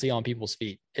that you will see on people's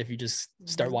feet if you just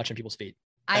start watching people's feet.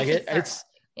 It's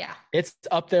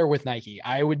up there with Nike.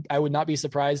 I would not be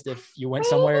surprised if you went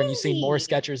somewhere and you see more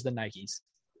Skechers than Nikes.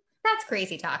 That's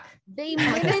crazy talk. This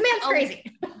man's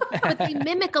crazy. But they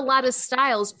mimic a lot of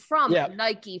styles from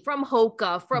Nike, from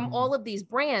Hoka, from all of these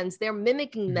brands. They're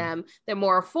mimicking them. They're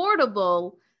more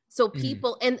affordable. So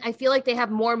people, and I feel like they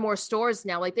have more and more stores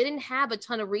now. Like they didn't have a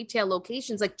ton of retail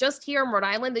locations. Like just here in Rhode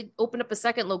Island, they opened up a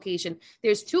second location.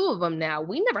 There's 2 of them now.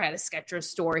 We never had a Skechers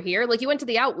store here. Like you went to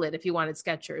the outlet if you wanted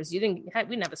Skechers. We didn't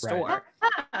have a store.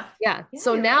 Right. Yeah.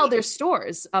 So now there's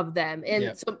stores of them,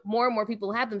 and so more and more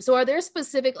people have them. So are there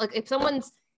specific, like if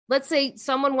let's say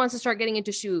someone wants to start getting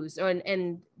into shoes,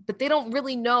 but they don't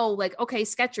really know, like okay,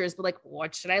 Skechers, but like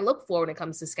what should I look for when it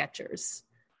comes to Skechers?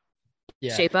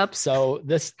 Yeah. Shape up. So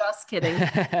this just kidding.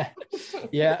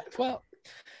 Yeah. Well,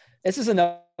 this is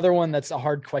another one that's a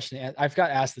hard question. I've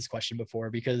got asked this question before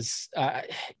because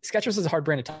Skechers is a hard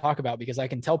brand to talk about because I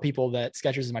can tell people that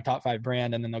Skechers is my top 5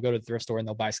 brand, and then they'll go to the thrift store and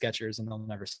they'll buy Skechers and they'll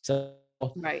never sell.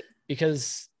 Right.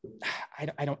 Because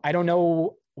I don't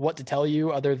know what to tell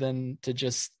you other than to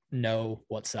just know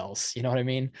what sells. You know what I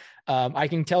mean? I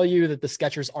can tell you that the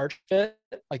Skechers Arch Fit,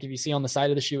 like if you see on the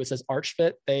side of the shoe, it says Arch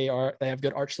Fit. They have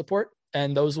good arch support,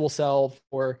 and those will sell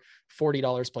for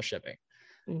 $40 plus shipping.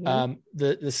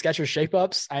 The Skechers Shape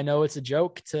Ups, I know it's a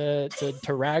joke to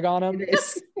rag on them.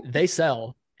 They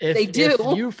sell. They do.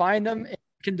 If you find them in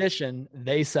condition,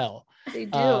 they sell. They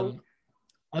do.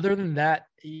 Other than that,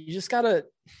 you just gotta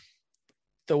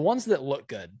the ones that look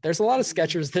good. There's a lot of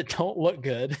Skechers that don't look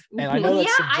good, and I know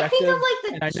that's subjective. I think of like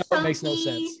the and I know chunky, it makes no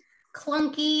sense.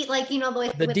 Clunky, like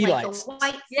The D-Lights.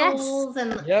 Like the white soles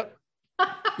and yep.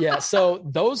 Yeah, so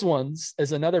those ones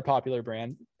is another popular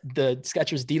brand. The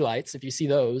Skechers D-Lights, if you see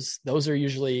those are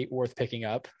usually worth picking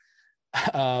up.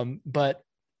 But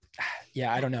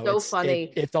yeah, I don't know. So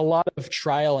funny. It's a lot of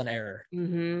trial and error.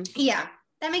 Mm-hmm. Yeah,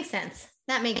 that makes sense.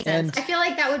 I feel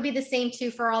like that would be the same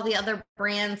too for all the other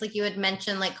brands, like you had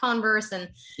mentioned, like Converse and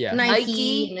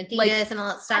Nike and Adidas and all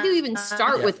that stuff. How do you even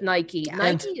start with Nike? Yeah.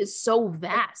 Nike is so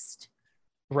vast.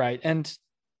 Right. And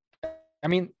I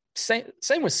mean, same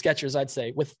with Skechers, I'd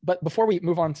say. But before we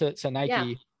move on to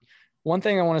Nike, one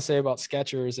thing I want to say about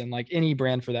Skechers and like any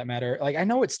brand for that matter, like I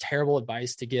know it's terrible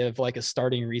advice to give like a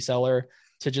starting reseller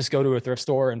to just go to a thrift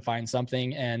store and find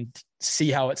something and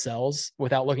see how it sells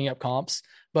without looking up comps.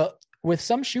 But with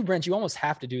some shoe brands, you almost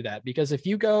have to do that, because if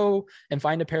you go and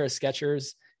find a pair of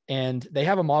Skechers and they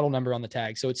have a model number on the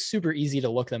tag, so it's super easy to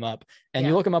look them up, and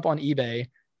you look them up on eBay,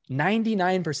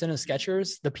 99% of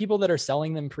Skechers, the people that are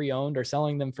selling them pre-owned are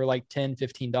selling them for like $10,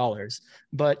 $15.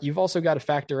 But you've also got to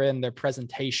factor in their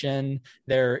presentation,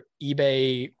 their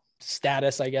eBay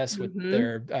status, I guess, with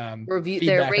their review,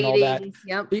 feedback, their ratings. And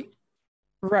all that. Yep.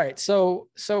 Right. So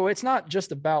it's not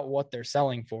just about what they're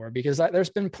selling for, because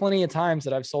there's been plenty of times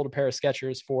that I've sold a pair of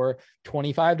Skechers for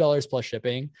 $25 plus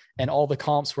shipping, and all the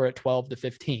comps were at 12 to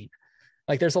 15.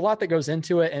 Like there's a lot that goes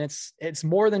into it, and it's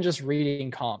more than just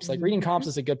reading comps. Like reading comps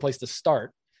is a good place to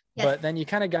start, but then you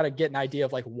kind of got to get an idea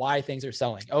of like why things are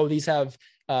selling. Oh, these have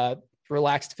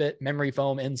relaxed fit memory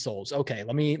foam insoles. Okay,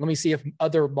 let me see if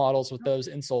other models with those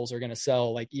insoles are going to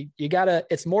sell. Like you gotta.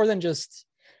 It's more than just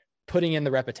putting in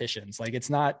the repetitions. Like it's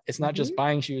not just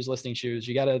buying shoes, listing shoes.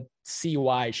 You got to see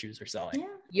why shoes are selling. Yeah.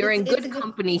 You're in good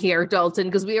company here, Dalton,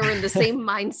 because we are in the same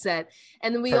mindset.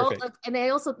 And then I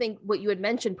also think what you had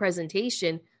mentioned,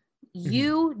 presentation,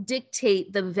 you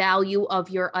dictate the value of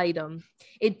your item.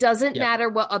 It doesn't matter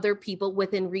what other people,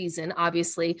 within reason,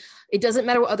 obviously, it doesn't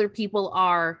matter what other people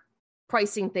are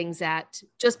pricing things at.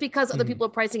 Just because other people are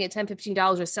pricing at $10,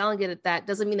 $15 or selling it at that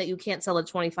doesn't mean that you can't sell at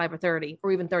 25 or 30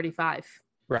 or even 35.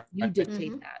 Right. You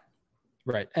dictate that.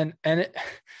 Right. And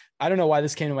I don't know why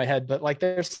this came to my head, but like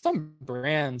there's some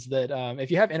brands that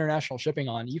if you have international shipping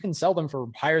on, you can sell them for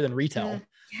higher than retail.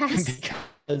 Yes.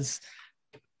 Because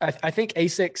I think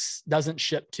ASICS doesn't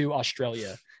ship to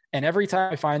Australia. And every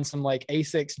time I find some like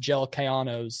ASICS gel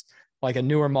Kayanos, like a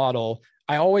newer model,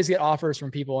 I always get offers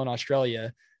from people in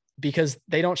Australia because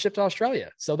they don't ship to Australia.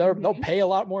 So they'll pay a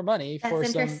lot more money for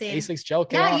some ASICS gel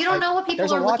Kayano. Yeah, you don't know what people are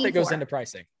looking for. There's a lot that goes into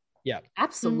pricing. Yeah,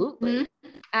 absolutely.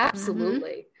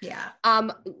 Absolutely. Yeah.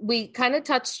 We kind of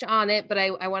touched on it, but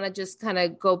I want to just kind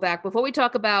of go back before we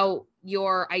talk about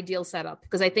your ideal setup,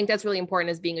 because I think that's really important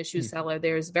as being a shoe seller.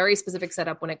 There's very specific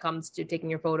setup when it comes to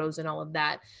taking your photos and all of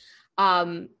that.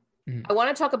 I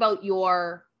want to talk about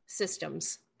your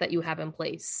systems that you have in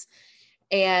place.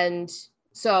 And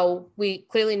so we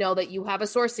clearly know that you have a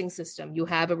sourcing system. You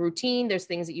have a routine. There's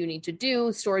things that you need to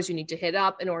do, stores you need to hit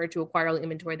up in order to acquire the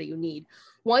inventory that you need.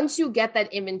 Once you get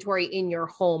that inventory in your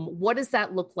home, what does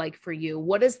that look like for you?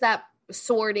 What does that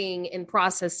sorting and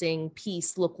processing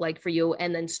piece look like for you?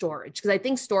 And then storage, because I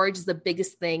think storage is the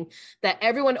biggest thing that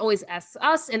everyone always asks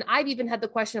us. And I've even had the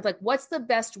question of like, what's the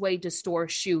best way to store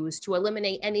shoes to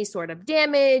eliminate any sort of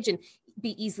damage and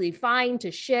be easily fine to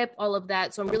ship, all of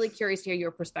that. So I'm really curious to hear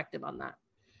your perspective on that.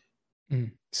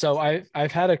 So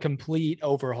I've had a complete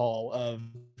overhaul of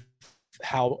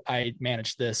how I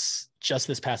managed this just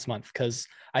this past month, because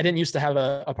I didn't used to have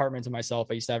an apartment to myself.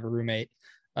 I used to have a roommate,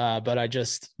 but I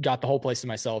just got the whole place to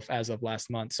myself as of last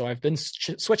month. So I've been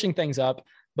switching things up,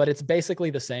 but it's basically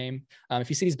the same. If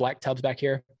you see these black tubs back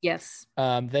here, yes,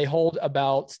 they hold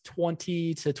about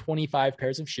 20 to 25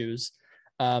 pairs of shoes.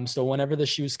 So whenever the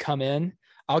shoes come in,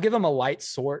 I'll give them a light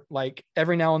sort. Like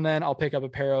every now and then I'll pick up a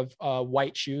pair of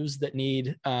white shoes that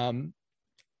need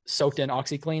soaked in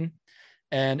OxyClean.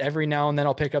 And every now and then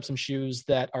I'll pick up some shoes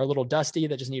that are a little dusty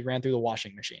that just need ran through the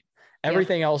washing machine.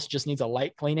 Everything else just needs a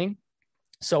light cleaning.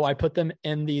 So I put them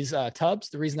in these tubs.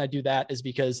 The reason I do that is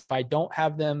because if I don't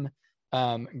have them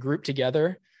grouped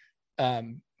together,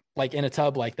 like in a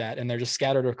tub like that, and they're just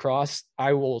scattered across,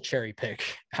 I will cherry pick.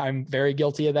 I'm very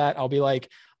guilty of that. I'll be like,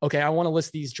 okay, I want to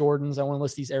list these Jordans. I want to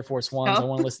list these Air Force Ones. I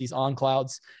want to list these On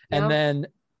Clouds. And then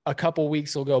a couple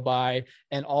weeks will go by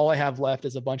and all I have left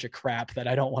is a bunch of crap that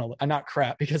I don't want to, I'm not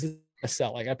crap because it's a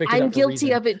sell. Like I picked it up. I'm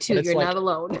guilty of it too. You're like, not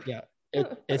alone. Yeah.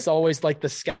 It's always like the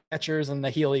Skechers and the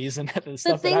Heelys and the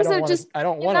stuff that I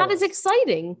don't want. Not as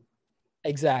exciting.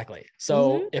 Exactly.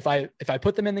 So if I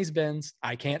put them in these bins,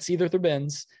 I can't see through the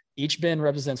bins. Each bin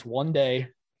represents one day.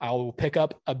 I'll pick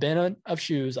up a bin of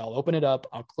shoes. I'll open it up.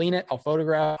 I'll clean it. I'll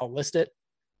photograph. I'll list it.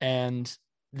 And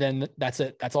then that's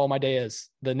it. That's all my day is.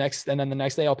 And then the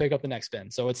next day I'll pick up the next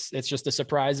bin. So it's just a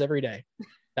surprise every day.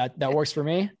 That works for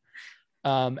me.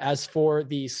 As for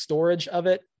the storage of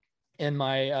it, in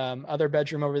my other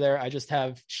bedroom over there, I just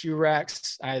have shoe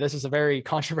racks. This is a very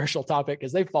controversial topic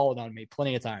because they've followed on me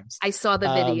plenty of times. I saw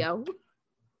the video.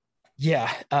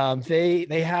 Yeah,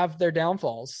 they have their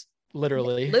downfalls,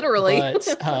 literally.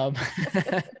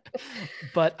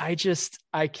 But I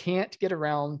can't get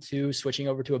around to switching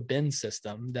over to a bin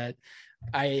system.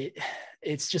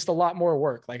 It's just a lot more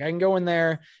work. Like I can go in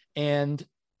there and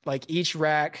like each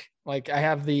rack, like I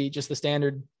have the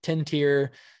standard 10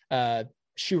 tier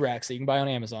shoe racks that you can buy on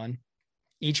Amazon.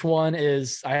 Each one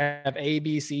is, I have A,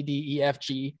 B, C, D, E, F,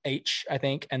 G, H, I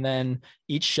think. And then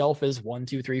each shelf is 1,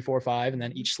 2, 3, 4, 5. And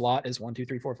then each slot is 1, 2,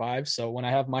 3, 4, 5. So when I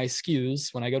have my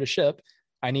SKUs, when I go to ship,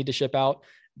 I need to ship out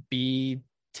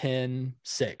B10,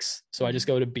 6. So I just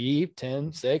go to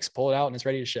B10, 6, pull it out, and it's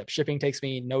ready to ship. Shipping takes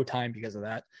me no time because of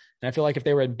that. And I feel like if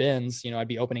they were in bins, I'd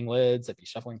be opening lids, I'd be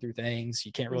shuffling through things.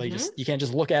 You can't really you can't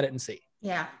just look at it and see.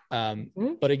 Yeah.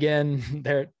 But again,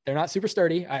 they're not super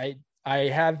sturdy. I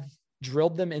have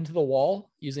drilled them into the wall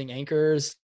using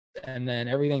anchors, and then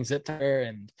everything zip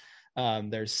tie,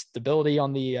 and there's stability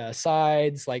on the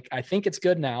sides. Like I think it's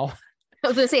good now. I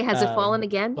was gonna say, has it fallen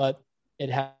again? But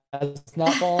it has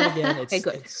not fallen again. It's, okay,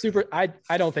 good. It's super. I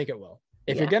don't think it will.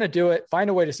 If you're gonna do it, find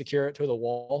a way to secure it to the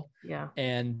wall. Yeah.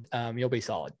 And you'll be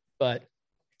solid. But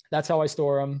that's how I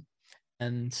store them,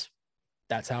 and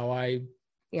that's how I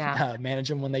manage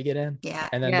them when they get in. Yeah.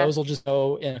 And then those will just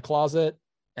go in a closet.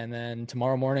 And then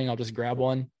tomorrow morning, I'll just grab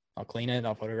one. I'll clean it.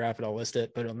 I'll photograph it. I'll list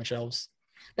it. Put it on the shelves.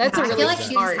 That's I feel like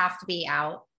shoes have to be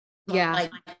out. Yeah.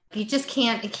 Like you just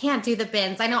can't do the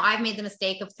bins. I know I've made the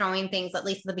mistake of throwing things, at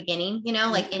least at the beginning,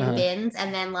 like in bins.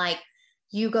 And then like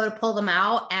you go to pull them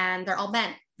out and they're all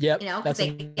bent. Yep. Because they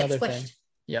get squished. Thing.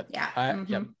 Yep. Yeah.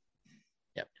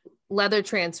 Yep. Leather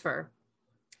transfer.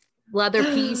 Leather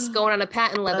piece going on a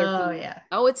patent leather piece. Yeah.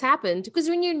 Oh, it's happened. Because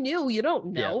when you're new, you don't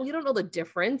know. Yeah. You don't know the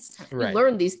difference. Right. You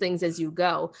learn these things as you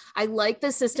go. I like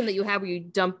the system that you have where you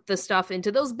dump the stuff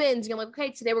into those bins. You're like,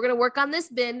 okay, today we're going to work on this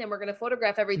bin and we're going to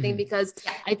photograph everything because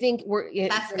I think we're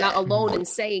not alone in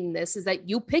saying this, is that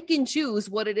you pick and choose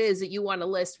what it is that you want to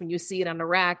list when you see it on a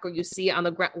rack or you see it on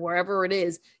the ground, wherever it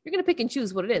is. You're going to pick and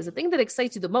choose what it is. The thing that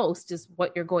excites you the most is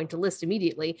what you're going to list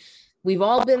immediately. We've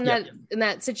all been in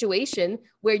that situation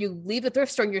where you leave the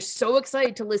thrift store and you're so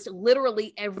excited to list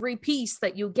literally every piece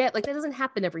that you get. Like that doesn't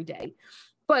happen every day.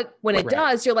 But when it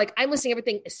does, you're like, I'm listing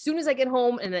everything as soon as I get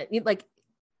home. And like,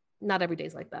 not every day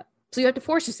is like that. So you have to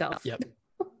force yourself.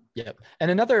 Yep.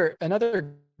 And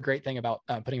another great thing about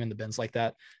putting them in the bins like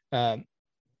that,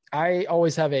 I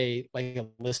always have a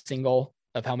listing goal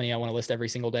of how many I want to list every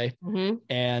single day. Mm-hmm.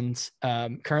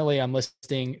 And currently I'm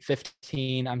listing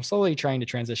 15. I'm slowly trying to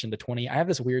transition to 20. I have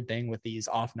this weird thing with these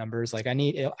off numbers. Like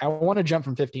I want to jump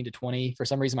from 15 to 20. For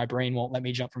some reason, my brain won't let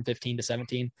me jump from 15 to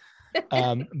 17.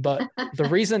 But the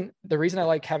reason I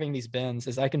like having these bins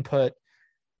is I can put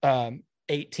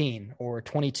 18 or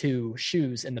 22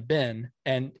 shoes in the bin,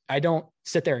 and I don't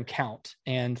sit there and count.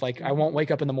 And I won't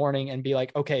wake up in the morning and be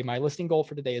like, okay, my listing goal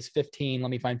for today is 15. Let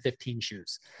me find 15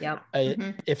 shoes. Yep.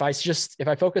 If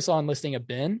I focus on listing a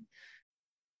bin.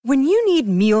 When you need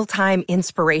mealtime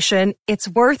inspiration, it's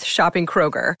worth shopping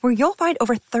Kroger, where you'll find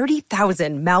over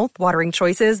 30,000 mouth-watering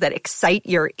choices that excite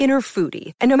your inner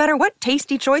foodie. And no matter what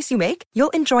tasty choice you make,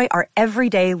 you'll enjoy our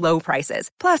everyday low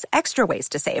prices, plus extra ways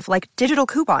to save, like digital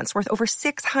coupons worth over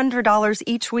 $600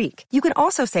 each week. You can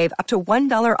also save up to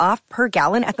 $1 off per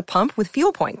gallon at the pump with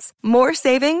fuel points. More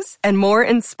savings and more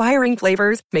inspiring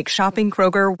flavors make shopping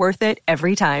Kroger worth it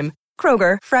every time.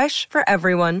 Kroger, fresh for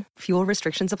everyone. Fuel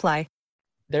restrictions apply.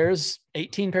 There's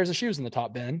 18 pairs of shoes in the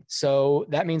top bin. So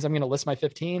that means I'm going to list my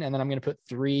 15 and then I'm going to put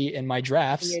 3 in my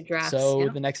drafts. So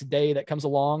the next day that comes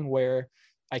along where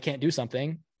I can't do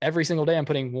something, every single day I'm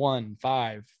putting 1,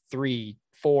 5, 3,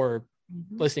 4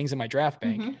 listings in my draft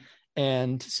bank.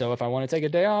 And so if I want to take a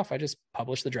day off, I just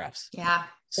publish the drafts. Yeah.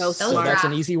 So that's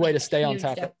an easy way to stay on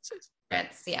top of it.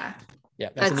 Yeah.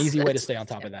 That's an easy way to stay on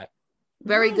top of that.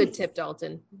 Very good tip,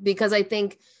 Dalton, because I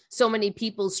think so many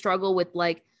people struggle with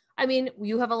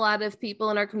you have a lot of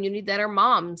people in our community that are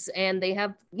moms and they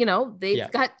have, they've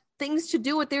got things to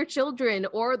do with their children,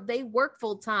 or they work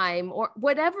full time, or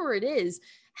whatever it is.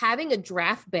 Having a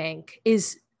draft bank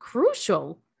is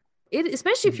crucial.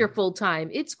 Especially if you're full time,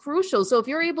 it's crucial. So if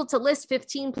you're able to list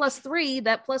 15 plus 3,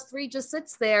 that plus 3 just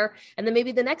sits there. And then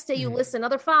maybe the next day you list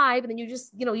another 5, and then you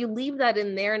just, you leave that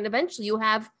in there. And eventually you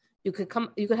have You could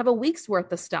have a week's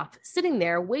worth of stuff sitting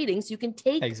there waiting so you can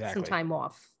take some time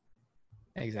off.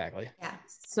 Exactly. Yeah.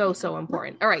 So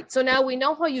important. All right. So now we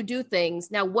know how you do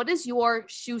things. Now, what does your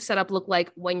shoe setup look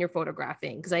like when you're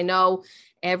photographing? Because I know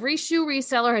every shoe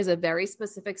reseller has a very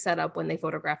specific setup when they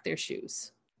photograph their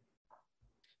shoes.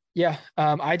 Yeah.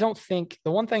 I don't think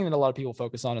the one thing that a lot of people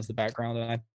focus on is the background. And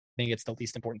I think it's the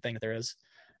least important thing that there is.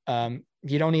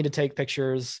 You don't need to take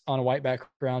pictures on a white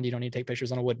background. You don't need to take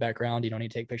pictures on a wood background. You don't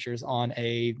need to take pictures on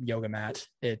a yoga mat.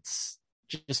 It's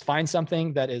just find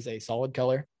something that is a solid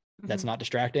color that's not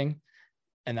distracting,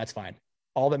 and that's fine.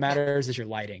 All that matters is your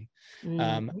lighting.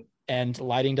 And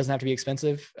lighting doesn't have to be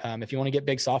expensive. If you want to get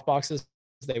big soft boxes,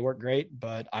 they work great,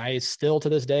 but I still to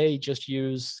this day just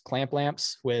use clamp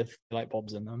lamps with light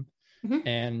bulbs in them.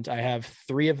 And I have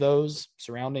 3 of those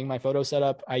surrounding my photo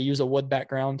setup. I use a wood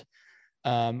background.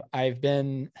 I've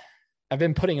been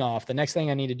putting off. The next thing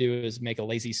I need to do is make a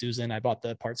Lazy Susan. I bought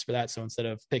the parts for that. So instead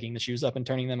of picking the shoes up and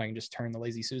turning them, I can just turn the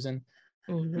Lazy Susan.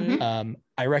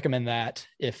 I recommend that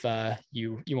if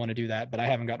you want to do that, but I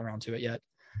haven't gotten around to it yet.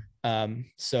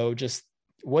 So just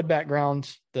wood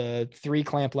background, the 3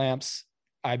 clamp lamps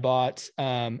I bought,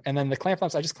 and then the clamp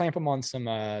lamps, I just clamp them on some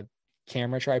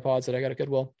camera tripods that I got at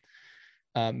Goodwill.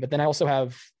 But then I also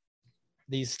have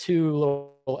these 2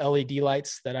 little LED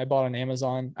lights that I bought on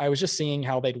Amazon. I was just seeing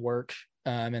how they'd work,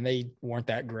 and they weren't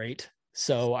that great.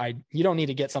 So you don't need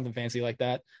to get something fancy like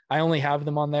that. I only have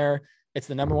them on there. It's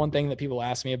the number one thing that people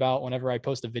ask me about whenever I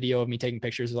post a video of me taking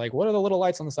pictures. Like, what are the little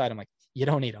lights on the side? I'm like, you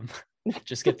don't need them.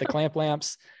 Just get the clamp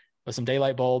lamps with some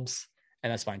daylight bulbs,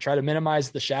 and that's fine. Try to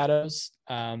minimize the shadows.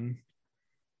 I'm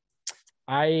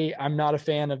not a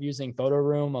fan of using photo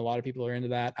room. A lot of people are into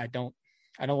that. I don't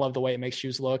love the way it makes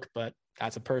shoes look, but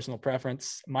that's a personal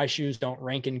preference. My shoes don't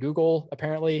rank in Google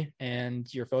apparently,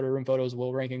 and your photo room photos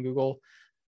will rank in Google,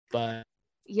 but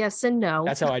yes and no.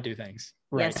 That's how I do things.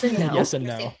 Right. Yes and no. Yes and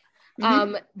no.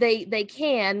 They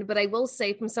can, but I will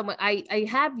say from someone I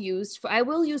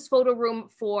will use photo room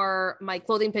for my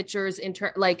clothing pictures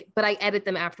but I edit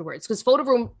them afterwards because photo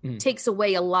room takes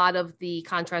away a lot of the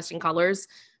contrasting colors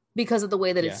because of the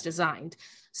way that it's designed.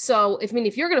 So if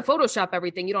you're going to Photoshop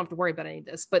everything, you don't have to worry about any of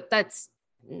this, but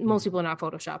most people are not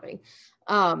Photoshopping.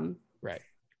 Right.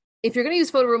 If you're going to use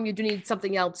photo room, you do need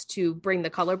something else to bring the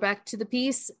color back to the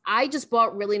piece. I just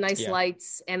bought really nice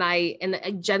lights, and I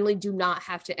generally do not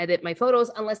have to edit my photos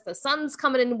unless the sun's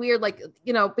coming in weird,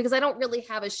 because I don't really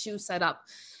have a shoe set up.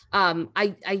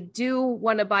 I do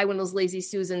want to buy one of those Lazy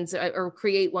Susans or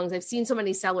create ones. I've seen so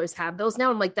many sellers have those now.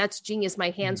 I'm like, that's genius.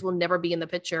 My hands will never be in the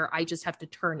picture. I just have to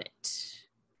turn it.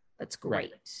 That's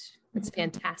great. Right. That's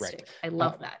fantastic. Right. I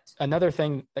love that. Another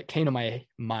thing that came to my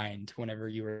mind whenever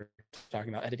you were talking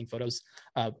about editing photos,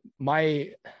 I want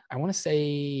to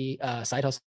say Side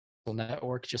Hustle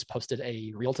Network just posted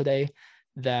a reel today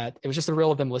that it was just a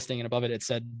reel of them listing, and above it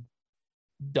said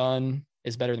done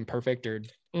is better than perfect, or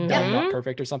done not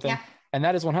perfect, or something. And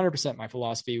that is 100% my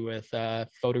philosophy with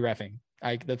photographing.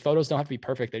 The photos don't have to be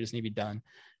perfect, they just need to be done.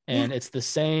 And it's the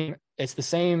same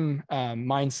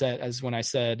mindset as when I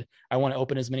said I want to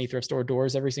open as many thrift store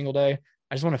doors every single day.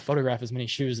 I just want to photograph as many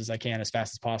shoes as I can as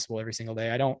fast as possible every single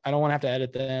day. I don't want to have to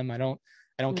edit them. I don't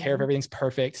care if everything's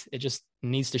perfect. It just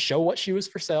needs to show what shoe is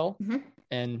for sale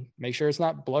and make sure it's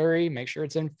not blurry, make sure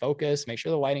it's in focus, make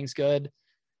sure the lighting's good.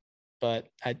 But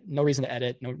no reason to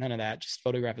edit, none of that. Just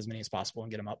photograph as many as possible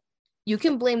and get them up. You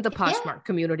can blame the Poshmark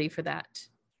community for that.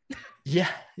 Yeah.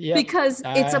 Because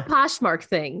it's a Poshmark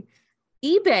thing.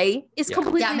 eBay is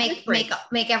completely different.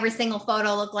 Make every single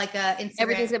photo look like a Instagram.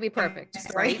 Everything's gonna be perfect,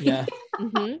 right? Yeah.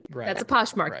 Right. That's a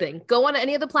Poshmark thing. Go on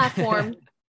any other platform.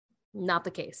 Not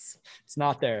the case. It's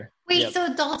not there. Wait,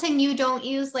 so Dalton, you don't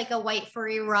use like a white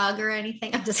furry rug or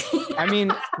anything? I'm just I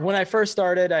mean, when I first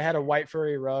started, I had a white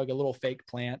furry rug, a little fake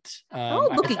plant.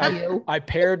 Look at you. I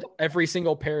paired every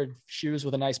single pair of shoes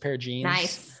with a nice pair of jeans.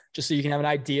 Nice. Just so you can have an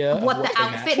idea of what the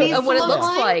outfit needs of what it looks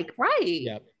like. Right.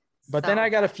 Yep. But then I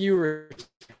got a few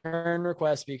return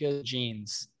requests because of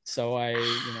jeans. So I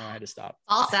had to stop.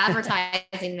 False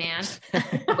advertising, man.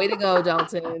 Way to go,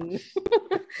 Dalton.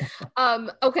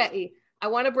 Okay. I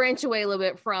want to branch away a little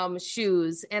bit from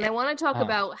shoes, and I want to talk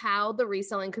about how the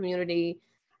reselling community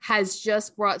has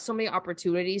just brought so many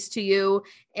opportunities to you.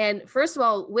 And first of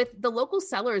all, with the local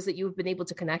sellers that you've been able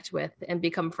to connect with and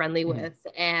become friendly with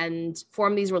and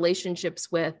form these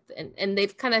relationships with, and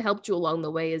they've kind of helped you along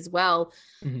the way as well.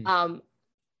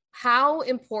 How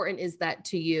important is that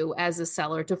to you as a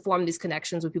seller to form these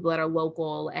connections with people that are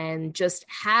local and just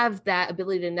have that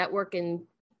ability to network and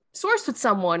source with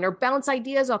someone or bounce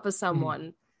ideas off of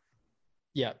someone?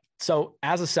 Yeah. So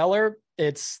as a seller,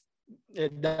 it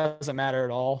doesn't matter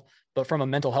at all. But from a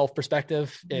mental health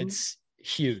perspective, it's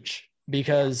huge,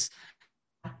 because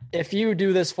if you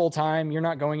do this full time, you're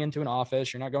not going into an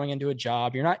office, you're not going into a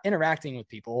job, you're not interacting with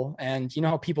people. And you know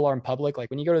how people are in public, like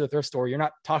when you go to the thrift store, you're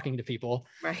not talking to people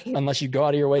unless you go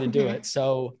out of your way to do it.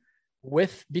 So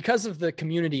because of the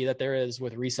community that there is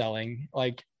with reselling,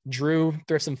 like Drew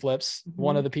Thrifts and Flips,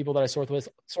 one of the people that I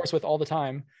source with all the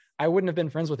time, I wouldn't have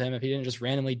been friends with him if he didn't just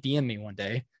randomly DM me one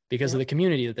day, because of the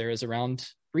community that there is around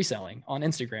reselling on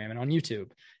Instagram and on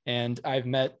YouTube. And I've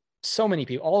met so many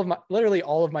people, literally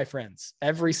all of my friends,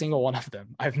 every single one of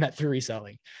them I've met through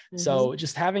reselling. So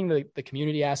just having the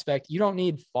community aspect, you don't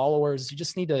need followers. You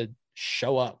just need to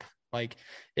show up. Like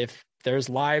if there's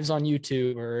lives on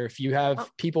YouTube, or if you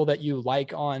have people that you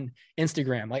like on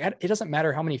Instagram, like it doesn't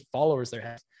matter how many followers they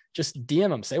have, just DM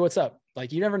them, say what's up.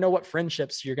 Like you never know what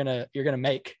friendships you're going to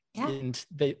make. And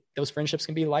those friendships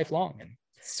can be lifelong. And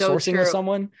sourcing with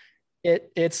someone,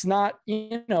 it's not,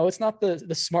 it's not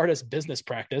the smartest business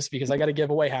practice, because I got to give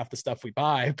away half the stuff we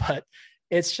buy, but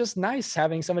it's just nice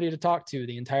having somebody to talk to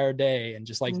the entire day and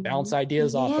just like bounce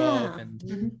ideas off of.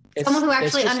 And someone who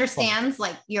actually understands fun.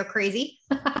 Like you're crazy.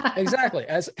 Exactly.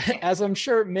 As I'm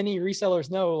sure many resellers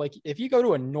know, like if you go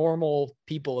to a normal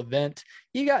people event,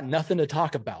 you got nothing to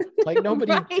talk about. Like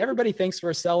nobody, everybody thinks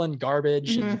we're selling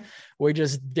garbage and we're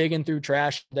just digging through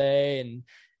trash today. And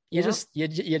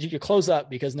you close up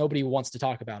because nobody wants to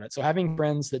talk about it. So having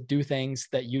friends that do things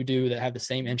that you do, that have the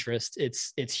same interest,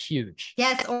 it's huge.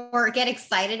 Yes. Or get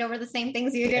excited over the same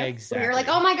things you do. Exactly. You're like,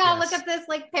 oh my God, look at this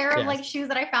like pair of like shoes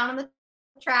that I found in the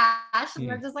trash. And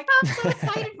they're just like, oh, I'm so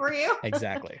excited for you.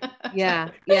 Exactly.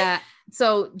 Yeah.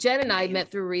 So Jen and I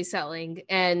met through reselling,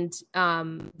 and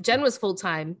Jen was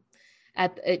full-time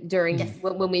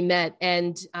when we met,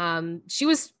 and she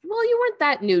was, well, you weren't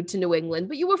that new to New England,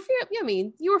 but you were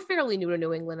fairly new to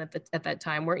New England at that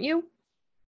time, weren't you?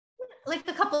 Like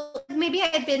maybe I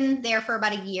had been there for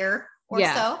about a year or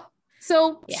so.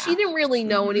 So she didn't really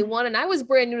know anyone, and I was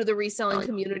brand new to the reselling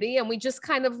community, and we just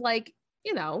kind of like,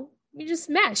 we just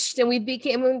meshed,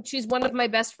 and she's one of my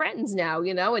best friends now,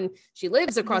 and she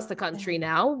lives across the country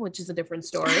now, which is a different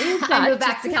story. I moved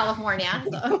back to California.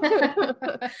 So.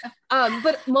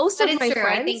 But most of my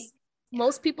friends,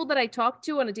 most people that I talk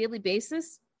to on a daily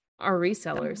basis are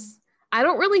resellers. I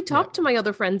don't really talk to my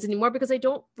other friends anymore because I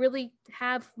don't really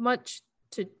have much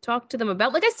to talk to them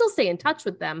about. Like I still stay in touch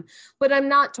with them, but I'm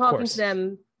not talking to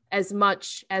them as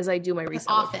much as I do my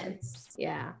reseller friends.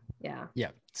 Yeah.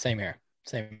 Same here.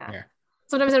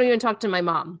 Sometimes I don't even talk to my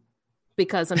mom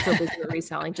because I'm so busy with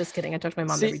reselling. Just kidding. I talk to my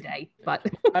mom every day, but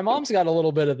my mom's got a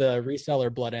little bit of the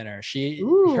reseller blood in her.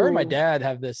 Her and my dad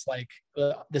have this like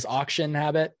this auction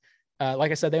habit.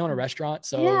 Like I said, they own a restaurant,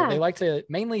 so they like to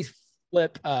mainly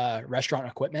flip restaurant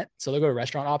equipment. So they'll go to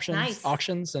restaurant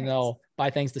auctions and they'll buy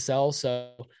things to sell.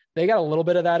 So they got a little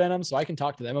bit of that in them, so I can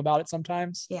talk to them about it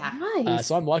sometimes. Yeah. Nice.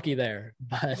 So I'm lucky there.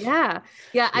 But yeah,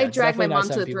 I drag my mom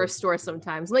to the thrift store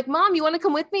sometimes. I'm like, Mom, you want to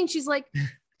come with me? And she's like,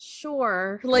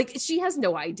 sure. Like she has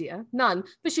no idea, none.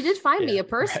 But she did find me a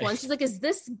purse once. She's like, is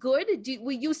this good?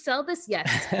 Will you sell this? Yes.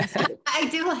 I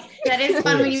do like that. Is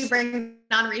fun when you bring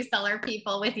non-reseller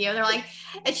people with you. They're like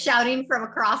shouting from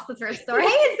across the thrift store, hey,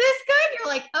 is this good? You're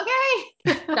like,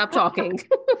 okay. Stop talking.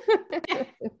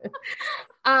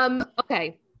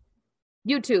 Okay.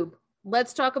 YouTube.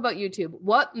 Let's talk about YouTube.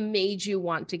 What made you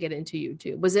want to get into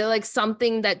YouTube? Was it like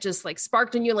something that just like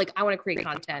sparked in you, like I want to create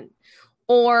content?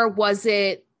 Or was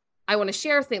it, I want to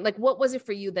share things? Like what was it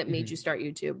for you that made you start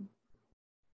YouTube?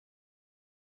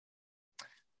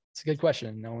 It's a good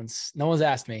question. No one's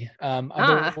asked me. I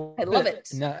love it.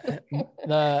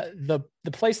 The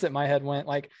place that my head went,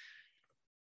 like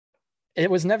it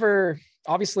was never,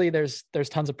 obviously there's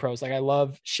tons of pros. Like I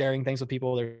love sharing things with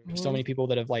people. There's so many people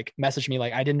that have like messaged me,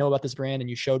 like, I didn't know about this brand and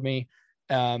you showed me.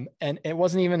 And it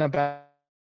wasn't even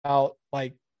about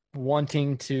like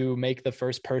wanting to make the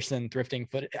first person thrifting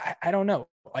footage. I don't know.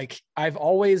 Like I've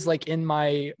always like in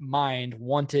my mind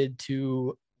wanted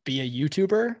to be a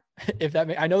YouTuber. If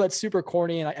that I know that's super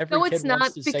corny and every no, kid it's not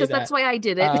wants to because say that's why I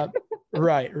did it.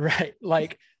 Right.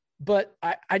 Like, but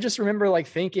I just remember like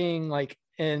thinking like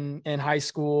in high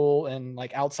school and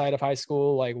like outside of high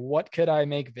school, like what could I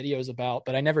make videos about?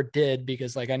 But I never did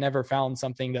because like I never found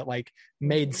something that like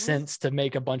made sense to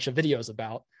make a bunch of videos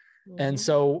about. And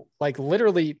so like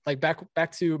literally like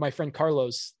back to my friend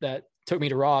Carlos that took me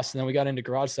to Ross, and then we got into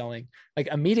garage selling. Like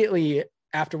immediately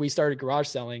after we started garage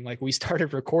selling, like we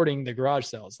started recording the garage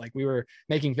sales. Like we were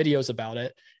making videos about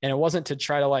it, and it wasn't to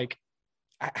try to like,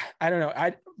 I don't know.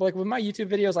 I like with my YouTube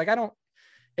videos, like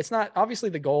it's not, obviously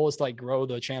the goal is to like grow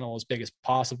the channel as big as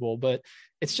possible, but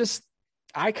it's just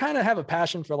I kind of have a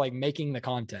passion for like making the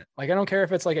content. Like, I don't care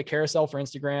if it's like a carousel for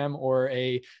Instagram or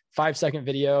a 5-second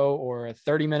video or a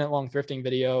 30-minute long thrifting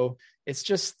video. It's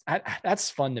just, that's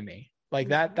fun to me. Like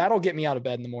that'll get me out of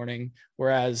bed in the morning.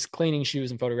 Whereas cleaning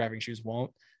shoes and photographing shoes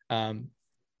won't.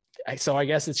 So I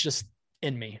guess it's just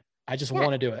in me. I just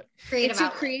want to do it. It's a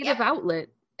creative outlet.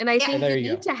 And I think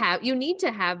you need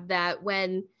to have that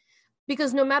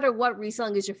because no matter what,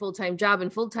 reselling is your full-time job,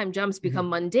 and full-time jobs become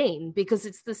mundane because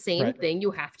it's the same thing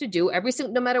you have to do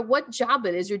no matter what job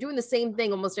it is. You're doing the same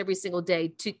thing almost every single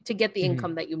day to get the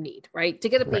income that you need, right? To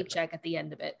get a paycheck at the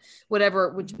end of it,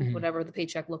 whatever the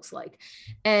paycheck looks like.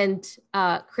 And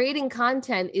creating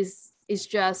content is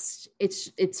just,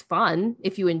 it's fun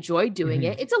if you enjoy doing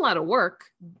it. It's a lot of work.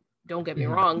 Don't get me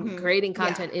wrong. Creating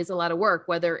content is a lot of work,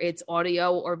 whether it's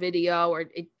audio or video, or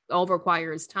it all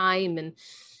requires time,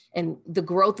 and the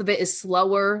growth of it is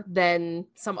slower than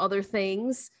some other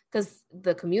things because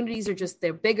the communities are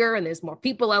they're bigger and there's more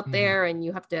people out there and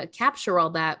you have to capture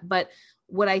all that. But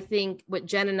what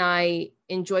Jen and I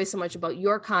enjoy so much about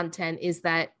your content is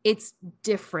that it's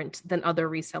different than other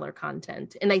reseller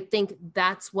content. And I think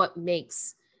that's what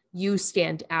makes you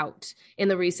stand out in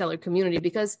the reseller community,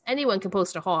 because anyone can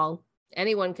post a haul,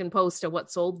 anyone can post a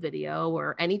what sold video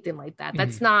or anything like that.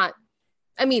 That's not,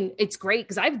 I mean, it's great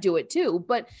because I do it too,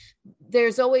 but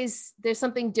there's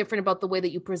something different about the way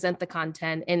that you present the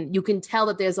content. And you can tell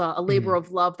that there's a labor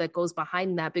of love that goes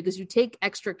behind that, because you take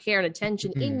extra care and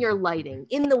attention in your lighting,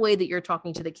 in the way that you're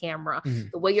talking to the camera,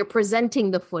 the way you're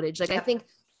presenting the footage. Like, I think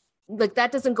like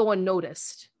that doesn't go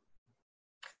unnoticed.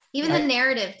 Even the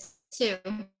narrative too,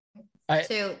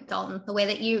 Dalton, the way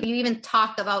that you even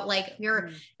talk about, like, you're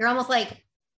almost like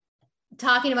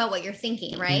talking about what you're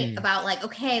thinking, right? About like,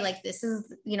 okay, like this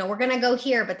is, we're going to go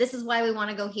here, but this is why we want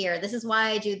to go here. This is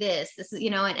why I do this. This is,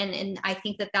 and I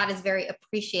think that is very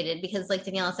appreciated, because like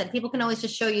Daniela said, people can always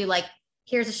just show you like,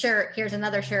 here's a shirt, here's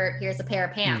another shirt, here's a pair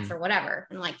of pants or whatever.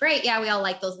 And like, great. Yeah. We all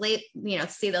like those,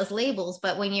 see those labels,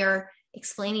 but when you're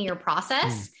explaining your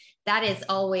process, that is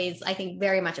always, I think,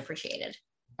 very much appreciated.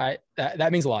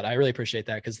 That means a lot. I really appreciate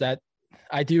that, because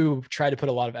I do try to put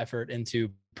a lot of effort into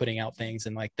putting out things,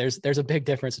 and like there's a big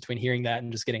difference between hearing that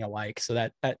and just getting a like. So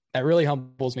that really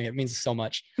humbles me. It means so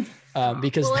much,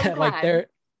 because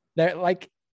they're like,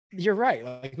 you're right.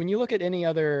 Like when you look at any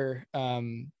other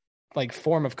like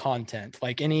form of content,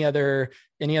 like any other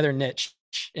niche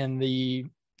in the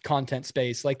content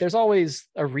space, like there's always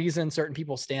a reason certain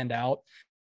people stand out.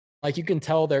 Like you can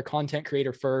tell they're content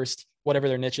creator first, whatever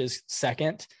their niche is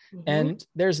second. And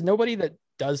there's nobody that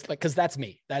does, like, cause that's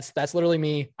me. That's literally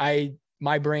me.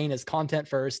 My brain is content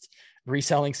first,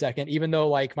 reselling second, even though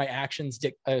like my actions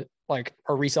are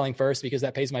reselling first because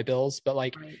that pays my bills. But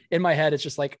like in my head, it's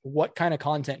just like, what kind of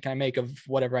content can I make of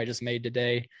whatever I just made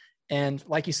today? And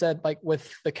like you said, like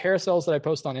with the carousels that I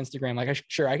post on Instagram, like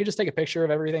I could just take a picture of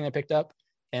everything I picked up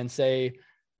and say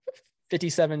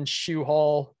 57 shoe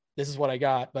haul. This is what I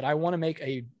got. But I want to make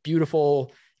a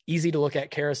beautiful, easy to look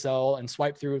at carousel and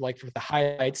swipe through, like for the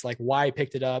highlights, like why I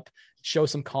picked it up, show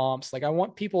some comps. Like I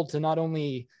want people to not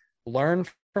only learn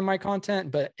from my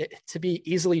content, but to be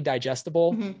easily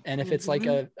digestible. And if it's like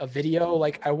a video,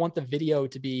 like I want the video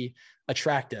to be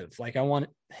attractive. Like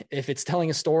if it's telling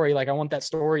a story, like I want that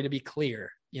story to be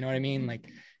clear. You know what I mean? Like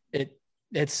it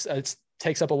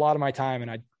takes up a lot of my time,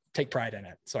 and I take pride in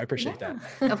it. So I appreciate that.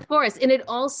 Of course. And it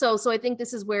also, so I think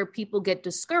this is where people get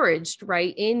discouraged,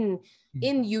 right? In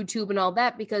YouTube and all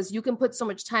that, because you can put so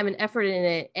much time and effort in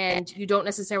it and you don't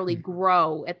necessarily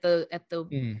grow at the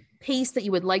pace that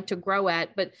you would like to grow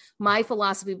at. But my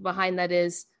philosophy behind that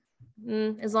is,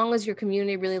 as long as your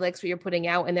community really likes what you're putting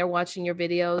out and they're watching your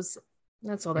videos,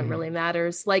 that's all that really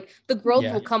matters. Like the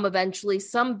growth will come eventually.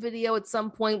 Some video at some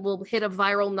point will hit a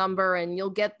viral number and you'll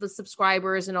get the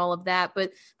subscribers and all of that.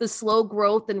 But the slow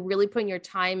growth and really putting your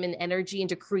time and energy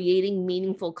into creating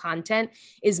meaningful content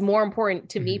is more important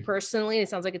to me personally. It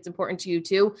sounds like it's important to you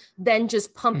too, than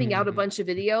just pumping out a bunch of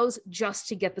videos just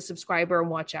to get the subscriber and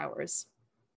watch hours.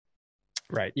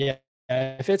 Right. Yeah.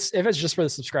 If it's just for the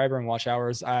subscriber and watch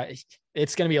hours,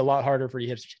 it's going to be a lot harder for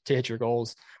you to hit your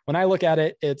goals. When I look at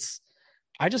it,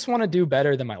 I just want to do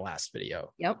better than my last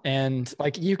video. Yep. And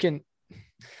like and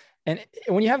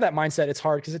when you have that mindset, it's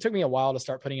hard, because it took me a while to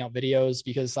start putting out videos,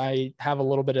 because I have a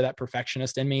little bit of that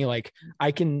perfectionist in me. Like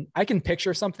I can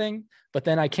picture something, but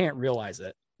then I can't realize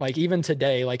it. Like even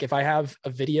today, like if I have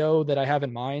a video that I have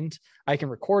in mind, I can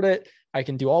record it, I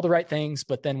can do all the right things.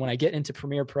 But then when I get into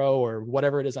Premiere Pro or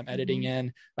whatever it is I'm editing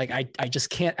in, like I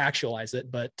just can't actualize it,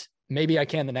 but maybe I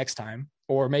can the next time.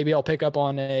 Or maybe I'll pick up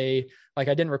on like,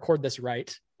 I didn't record this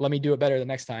right. Let me do it better the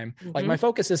next time. Like my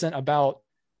focus isn't about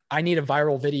I need a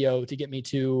viral video to get me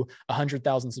to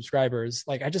 100,000 subscribers.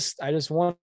 Like, I just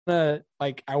want to,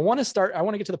 like, I want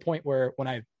to get to the point where when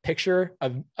I picture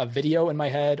a video in my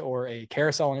head or a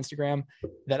carousel on Instagram,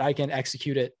 that I can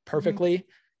execute it perfectly. Mm-hmm.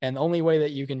 And the only way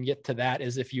that you can get to that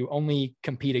is if you only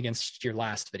compete against your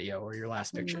last video or your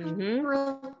last picture.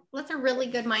 Mm-hmm. That's a really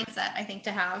good mindset, I think,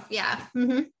 to have. Yeah.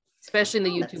 Mm-hmm. Especially in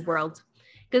the YouTube world.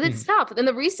 Because it's tough. And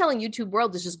the reselling YouTube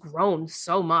world has just grown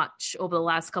so much over the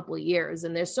last couple of years.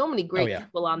 And there's so many great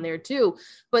people on there too.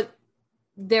 But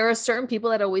there are certain people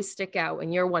that always stick out,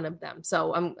 and you're one of them.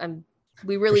 So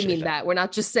we really mean that. We're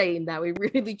not just saying that. We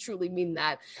really, truly mean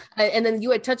that. And then you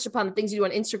had touched upon the things you do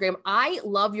on Instagram. I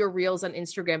love your reels on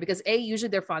Instagram because usually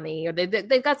they're funny, or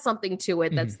they've got something to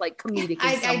it that's like comedic.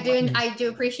 I do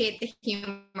appreciate the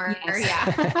humor.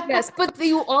 Yes. Yeah. Yes. But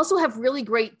you also have really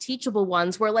great teachable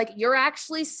ones where like you're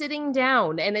actually sitting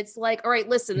down and it's like, all right,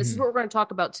 listen, this is what we're going to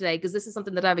talk about today, because this is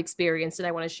something that I've experienced and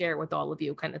I want to share it with all of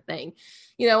you, kind of thing.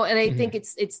 And I think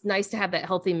it's nice to have that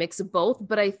healthy mix of both,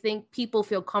 but I think people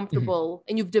feel comfortable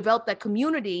and you've developed that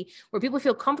community where people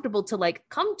feel comfortable to like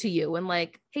come to you and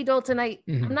like, hey, Dalton, I'm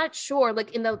not sure,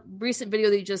 like in the recent video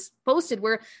that you just posted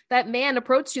where that man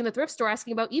approached you in the thrift store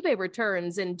asking about eBay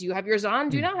returns and do you have yours on?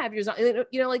 Do you not have yours on?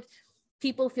 Like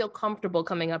people feel comfortable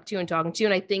coming up to you and talking to you.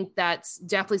 And I think that's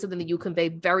definitely something that you convey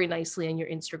very nicely on your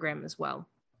Instagram as well.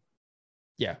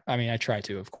 Yeah. I mean, I try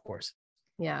to, of course.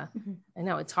 Yeah, I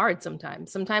know it's hard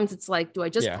sometimes. Sometimes it's like, do I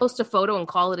just post a photo and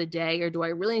call it a day? Or do I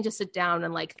really need to sit down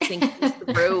and like think this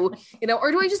through,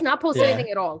 or do I just not post anything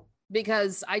at all?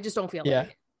 Because I just don't feel like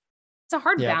it. It's a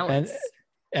hard balance.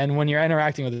 And when you're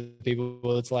interacting with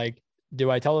people, it's like,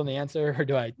 do I tell them the answer or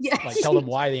do I like tell them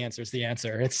why the answer is the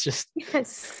answer? It's just,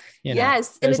 yes.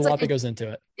 There's and it's a lot that goes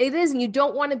into it. It is. And you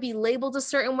don't want to be labeled a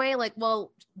certain way. Like,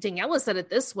 well, Daniela said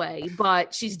it this way,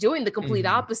 but she's doing the complete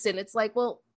opposite. It's like,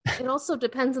 well, it also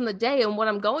depends on the day and what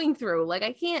I'm going through. Like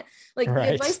I can't, like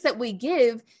the advice that we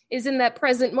give is in that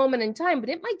present moment in time, but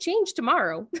it might change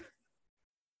tomorrow.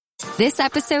 This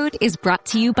episode is brought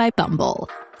to you by Bumble.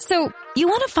 So you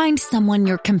want to find someone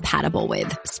you're compatible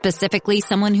with, specifically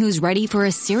someone who's ready for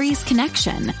a serious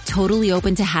connection, totally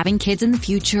open to having kids in the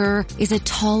future, is a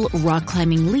tall,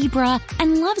 rock-climbing Libra,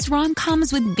 and loves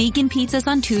rom-coms with vegan pizzas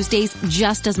on Tuesdays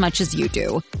just as much as you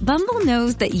do. Bumble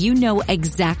knows that you know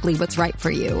exactly what's right for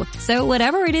you. So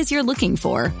whatever it is you're looking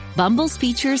for, Bumble's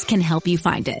features can help you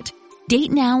find it.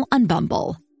 Date now on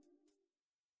Bumble.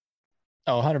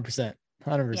 Oh, 100%.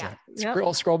 100%.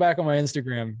 Yeah. Scroll back on my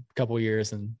Instagram a couple of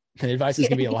years and the advice is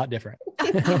going to be a lot different.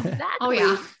 Exactly. Oh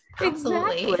yeah,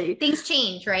 absolutely. Exactly. Things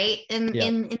change, right? And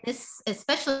in this,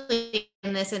 especially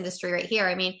in this industry right here,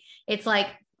 I mean, it's like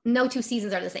no 2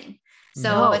 seasons are the same.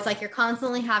 So it's like you're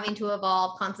constantly having to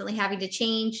evolve, constantly having to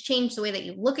change the way that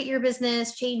you look at your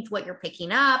business, change what you're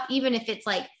picking up. Even if it's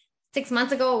like 6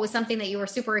 months ago, it was something that you were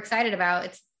super excited about.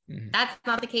 That's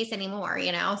not the case anymore,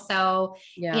 So,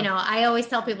 I always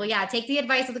tell people, take the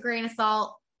advice with a grain of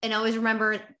salt and always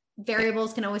remember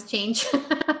variables can always change.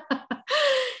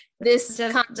 This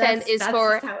content is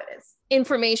for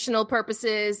informational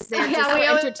purposes. We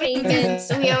entertainment.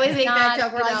 We always make that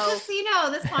joke. We're like, just so you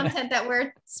know, this content that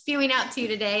we're spewing out to you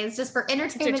today is just for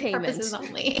entertainment purposes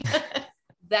only.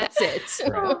 That's it.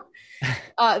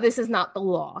 This is not the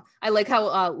law. I like how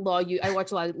I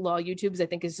watch a lot of law YouTubes. I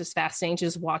think it's just fascinating to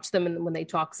just watch them and when they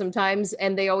talk sometimes,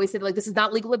 and they always say like, this is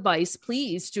not legal advice.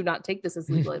 Please do not take this as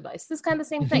legal advice. This is kind of the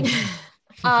same thing.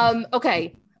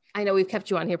 Okay. I know we've kept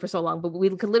you on here for so long, but we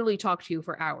could literally talk to you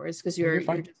for hours because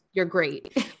you're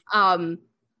great. I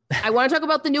want to talk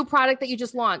about the new product that you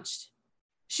just launched,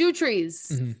 Shoe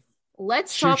Trees.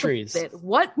 Let's talk a bit.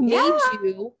 What made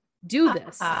you do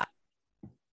this?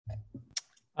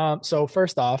 So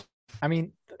first off, I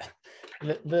mean,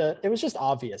 it was just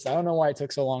obvious. I don't know why it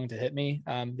took so long to hit me.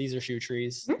 These are shoe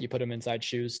trees. You put them inside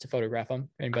shoes to photograph them.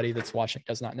 Anybody that's watching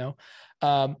does not know.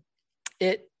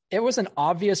 It was an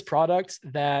obvious product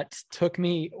that took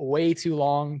me way too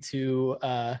long to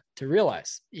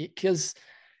realize, because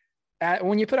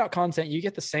when you put out content, you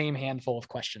get the same handful of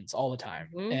questions all the time.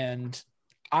 And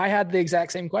I had the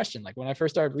exact same question. Like when I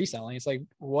first started reselling, it's like,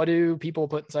 what do people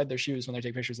put inside their shoes when they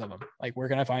take pictures of them? Like, where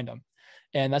can I find them?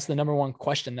 And that's the number one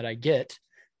question that I get.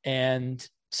 And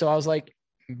so I was like,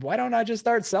 why don't I just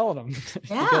start selling them?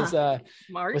 Because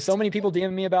with so many people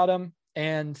DMing me about them,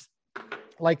 and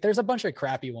like, there's a bunch of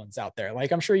crappy ones out there.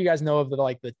 Like, I'm sure you guys know of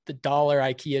the dollar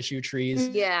IKEA shoe trees.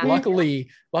 Yeah. Luckily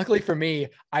for me,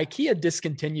 IKEA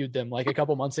discontinued them like a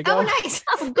couple months ago. Oh, nice.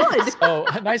 Oh, good. So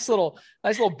a nice little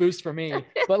boost for me.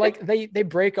 But like they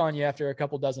break on you after a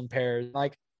couple dozen pairs.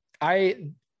 Like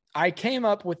I came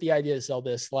up with the idea to sell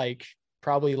this like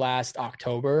probably last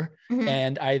October.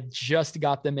 And I just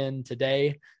got them in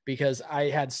today because I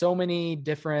had so many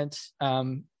different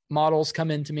models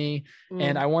come into me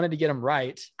and I wanted to get them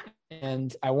right.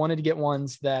 And I wanted to get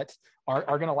ones that are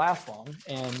going to last long.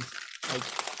 And like,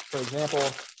 for example,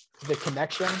 the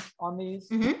connection on these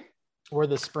where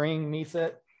the spring meets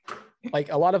it,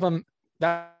 like a lot of them,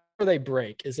 that's where they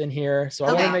break is in here. So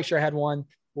I want to make sure I had one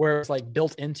where it's like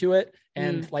built into it.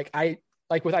 And like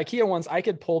with IKEA ones, I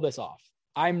could pull this off.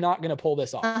 I'm not going to pull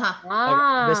this off.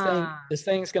 Like, this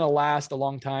thing's going to last a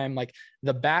long time. Like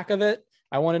the back of it,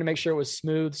 I wanted to make sure it was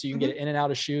smooth so you can get it in and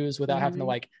out of shoes without having to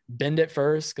like bend it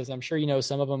first. Cause I'm sure, you know,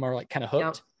 some of them are like kind of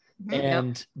hooked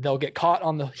and they'll get caught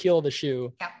on the heel of the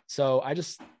shoe. So I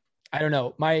don't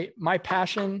know, my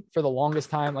passion for the longest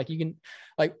time, like you can,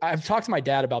 like I've talked to my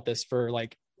dad about this for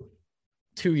like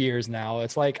 2 years now.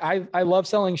 It's like, I love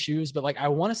selling shoes, but like, I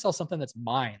want to sell something that's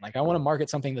mine. Like I want to market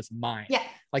something that's mine.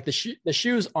 Like the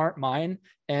shoes aren't mine.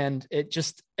 And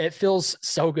it feels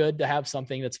so good to have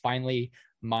something that's finally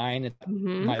mine. It's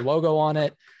my logo on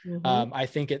it. I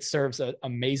think it serves an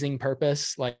amazing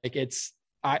purpose. Like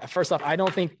first off, I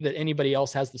don't think that anybody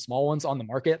else has the small ones on the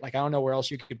market. Like, I don't know where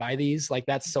else you could buy these. Like,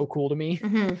 that's so cool to me.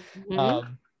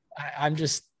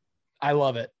 I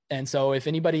love it. And so if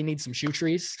anybody needs some shoe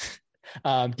trees,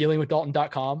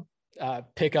 dealingwithdalton.com,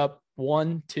 pick up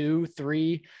 1, 2,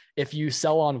 3. If you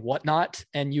sell on Whatnot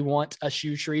and you want a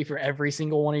shoe tree for every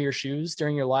single one of your shoes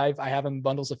during your live, I have them in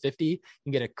bundles of 50. You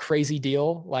can get a crazy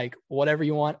deal, like whatever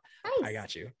you want. I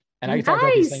got you. And I can talk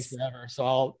about these things forever.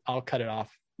 So I'll cut it off.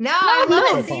 No, I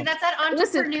love it. See, that's that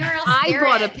entrepreneurial spirit. I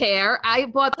bought a pair. I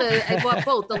bought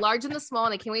both, the large and the small,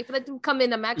 and I can't wait for them to come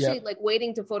in. I'm actually like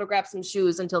waiting to photograph some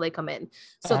shoes until they come in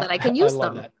so that I can use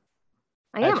them. That.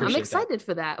 I'm excited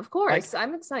for that. Of course.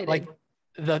 I'm excited. Like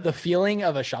the feeling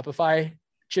of a Shopify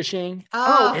cha-ching.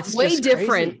 It's way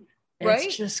different. Right?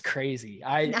 It's just crazy.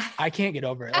 I can't get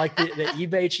over it. Like the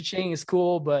eBay cha-ching is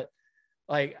cool, but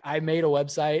like I made a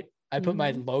website. I put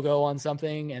my logo on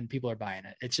something and people are buying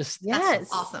it. It's just that's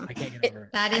awesome. I can't get over it.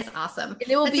 That is awesome. And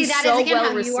it will be so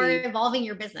well received. You are evolving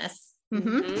your business.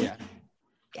 Yeah.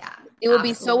 It will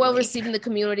be so well received in the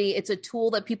community. It's a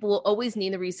tool that people will always need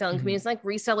in the reselling community. It's like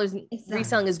reselling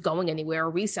is going anywhere,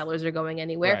 or resellers are going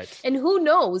anywhere. Right. And who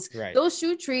knows, those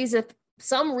shoe trees, if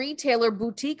some retailer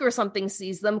boutique or something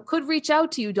sees them, could reach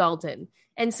out to you, Dalton,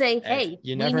 and say, hey,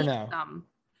 you never know.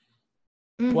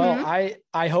 Well,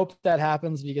 I hope that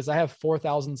happens because I have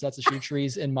 4,000 sets of shoe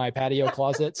trees in my patio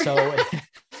closet. So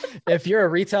if you're a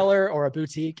retailer or a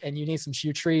boutique and you need some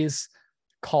shoe trees,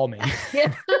 call me.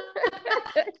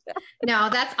 No,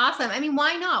 that's awesome. I mean,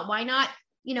 why not? Why not,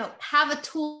 have a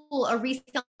tool, a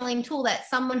reselling tool that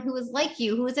someone who is like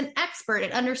you, who is an expert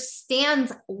and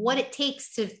understands what it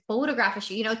takes to photograph a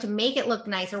shoe, to make it look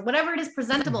nice or whatever it is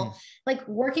presentable, like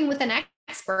working with an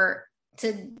expert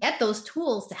to get those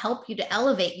tools to help you to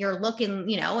elevate your look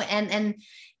and,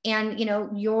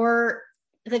 your,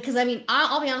 because I mean,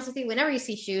 I'll be honest with you, whenever you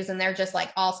see shoes and they're just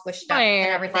like all squished up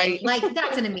and everything, like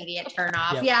that's an immediate turn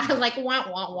off. Yeah. Like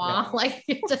wah. Like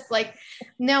just like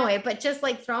no way, but just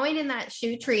like throwing in that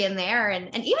shoe tree in there and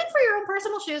even for your own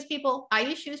personal shoes, people, I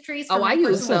use shoe trees. I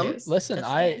use them. Listen,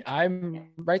 I'm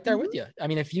right there with you. I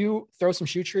mean, if you throw some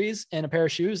shoe trees in a pair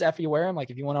of shoes after you wear them, like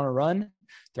if you went on a run,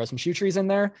 throw some shoe trees in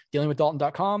there,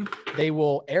 dealingwithdalton.com. They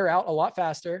will air out a lot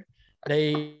faster.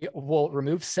 They will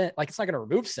remove scent. Like it's not going to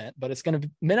remove scent, but it's going to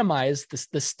minimize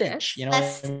the stench. You know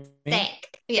what I mean?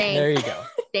 There you go.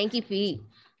 Stanky feet.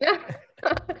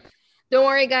 Don't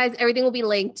worry, guys. Everything will be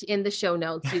linked in the show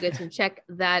notes. You guys can check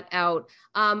that out.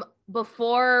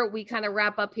 Before we kind of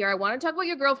wrap up here, I want to talk about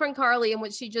your girlfriend, Carly, and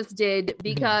what she just did,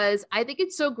 because I think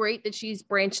it's so great that she's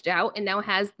branched out and now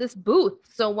has this booth.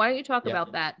 So why don't you talk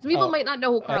about that? Some people might not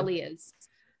know who Carly is.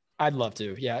 I'd love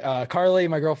to. Yeah. Carly,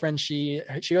 my girlfriend, she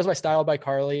goes by Style by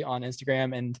Carly on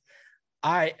Instagram. And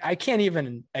I can't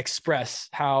even express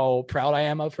how proud I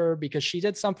am of her because she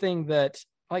did something that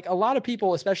like a lot of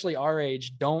people, especially our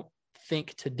age, don't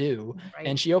think to do. Right.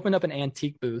 And she opened up an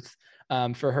antique booth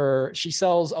for her. She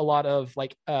sells a lot of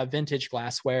like vintage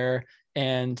glassware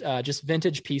and just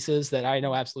vintage pieces that I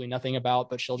know absolutely nothing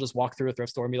about, but she'll just walk through a thrift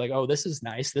store and be like, oh, this is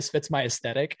nice. This fits my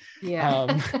aesthetic.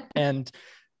 Yeah. And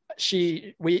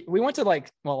we went to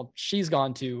she's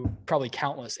gone to probably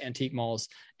countless antique malls,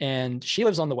 and she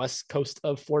lives on the west coast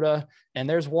of Florida, and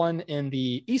there's one in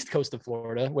the east coast of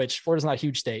Florida, which Florida's not a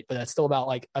huge state, but that's still about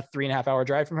like a 3.5 hour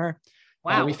drive from her.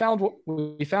 Wow. We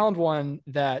found one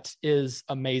that is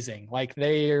amazing. Like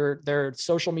their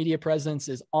social media presence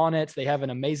is on it. They have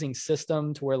an amazing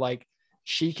system to where like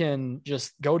she can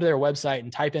just go to their website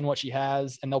and type in what she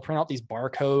has, and they'll print out these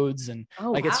barcodes and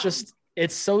it's just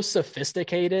it's so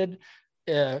sophisticated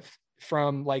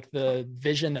from like the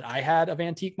vision that I had of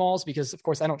antique malls, because of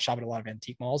course I don't shop at a lot of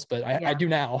antique malls, but I do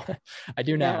now. I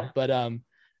do now.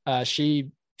 But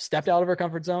she stepped out of her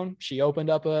comfort zone. She opened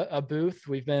up a booth.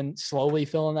 We've been slowly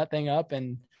filling that thing up,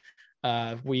 and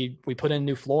we put in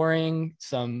new flooring,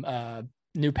 some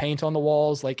new paint on the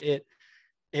walls. Like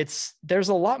there's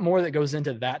a lot more that goes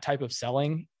into that type of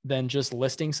selling than just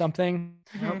listing something.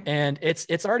 And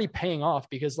it's already paying off,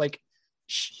 because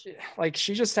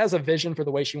she just has a vision for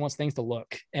the way she wants things to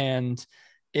look. And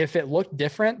if it looked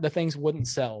different, the things wouldn't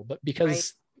sell. But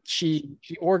because she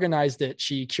organized it,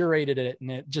 she curated it,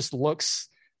 and it just looks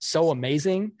so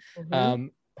amazing.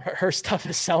 Her stuff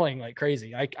is selling like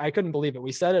crazy. I couldn't believe it.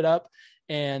 We set it up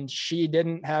and she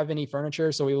didn't have any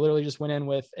furniture. So we literally just went in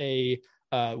with a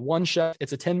one shelf.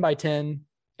 It's a 10 by 10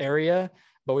 area,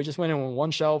 but we just went in with one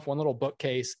shelf, one little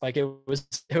bookcase. Like it was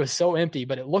so empty,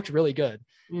 but it looked really good.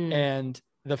 And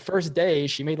the first day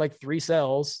she made like 3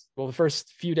 sales. Well, the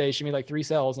first few days she made like 3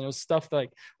 sales, and it was stuff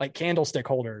like candlestick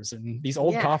holders and these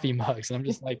old coffee mugs. And I'm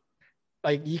just like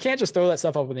you can't just throw that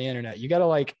stuff up on the internet. You got to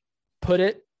like put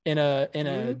it in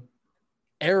a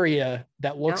area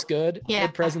that looks good,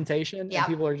 good presentation, and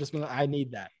people are just being like, I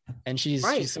need that. And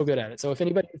she's so good at it. So if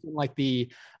anybody's in like the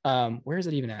where is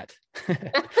it even at?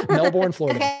 Melbourne,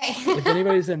 Florida. If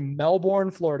anybody's in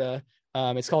Melbourne, Florida,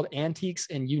 it's called Antiques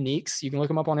and Uniques. You can look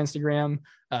them up on Instagram,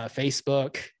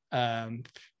 Facebook.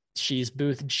 She's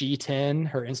booth G10.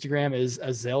 Her Instagram is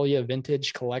Azalea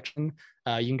Vintage Collection.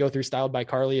 You can go through Styled by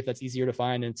Carly if that's easier to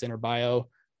find, and it's in her bio.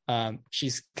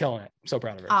 She's killing it. I'm so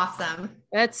proud of her. Awesome.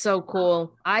 That's so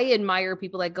cool. I admire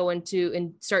people that go into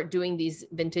and start doing these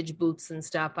vintage booths and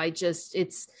stuff.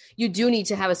 You do need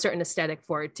to have a certain aesthetic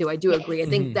for it too. I do agree. I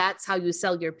think that's how you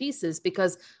sell your pieces,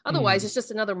 because otherwise it's just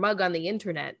another mug on the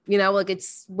internet, like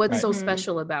it's what's so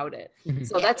special about it.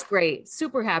 So that's great.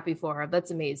 Super happy for her.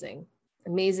 That's amazing.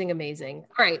 Amazing.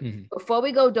 All right. Before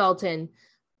we go, Dalton,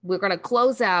 we're going to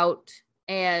close out.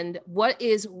 And what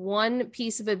is one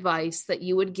piece of advice that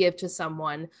you would give to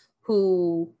someone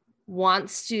who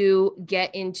wants to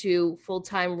get into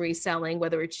full-time reselling,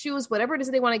 whether it's shoes, whatever it is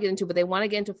that they want to get into, but they want to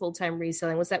get into full-time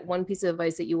reselling? What's that one piece of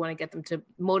advice that you want to get them to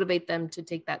motivate them to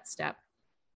take that step?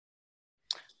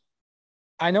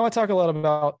 I know I talk a lot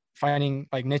about finding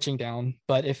like niching down,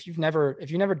 but if you've never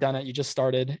done it, you just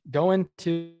started, go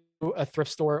into a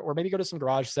thrift store, or maybe go to some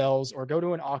garage sales, or go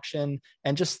to an auction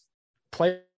and just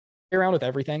play around with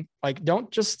everything. Like don't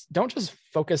just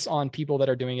focus on people that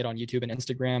are doing it on YouTube and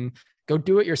Instagram. Go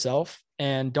do it yourself,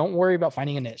 and don't worry about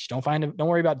finding a niche. Don't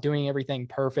worry about doing everything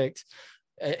perfect.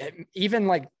 Even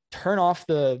like turn off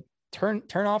the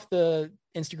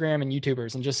Instagram and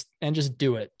YouTubers and just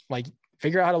do it. Like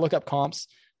figure out how to look up comps,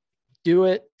 do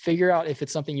it, figure out if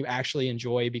it's something you actually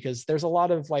enjoy, because there's a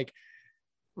lot of like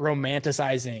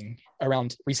romanticizing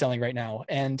around reselling right now.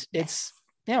 And it's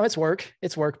work,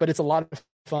 but it's a lot of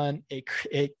fun.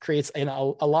 It creates a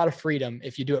lot of freedom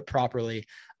if you do it properly.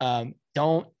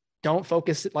 Don't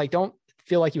focus, like, don't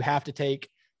feel like you have to take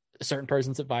a certain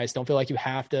person's advice. Don't feel like you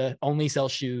have to only sell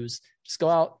shoes. Just go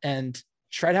out and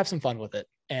try to have some fun with it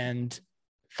and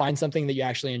find something that you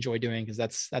actually enjoy doing, because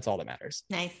that's all that matters.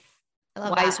 Nice. I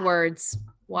love Wise that. Words.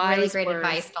 Really great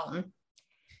advice, Dalton.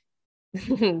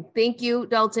 Thank you,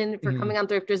 Dalton, for coming on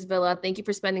Thrifters Villa. Thank you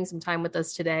for spending some time with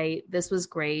us today. This was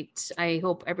great. I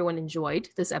hope everyone enjoyed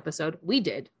this episode. We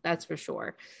did, that's for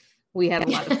sure. We had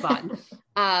a lot of fun.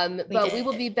 We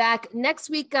will be back next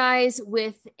week, guys,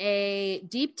 with a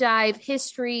deep dive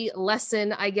history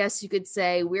lesson, I guess you could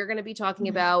say. We're going to be talking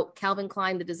about Calvin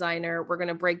Klein, the designer. We're going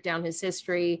to break down his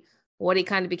history, what he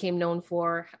kind of became known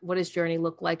for, what his journey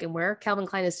looked like, and where Calvin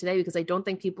Klein is today, because I don't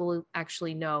think people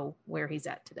actually know where he's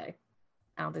at today.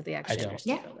 I don't think they actually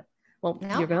understand. Yeah. Well,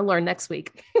 you're going to learn next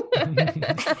week.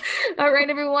 All right,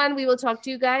 everyone. We will talk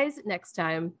to you guys next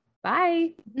time.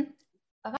 Bye.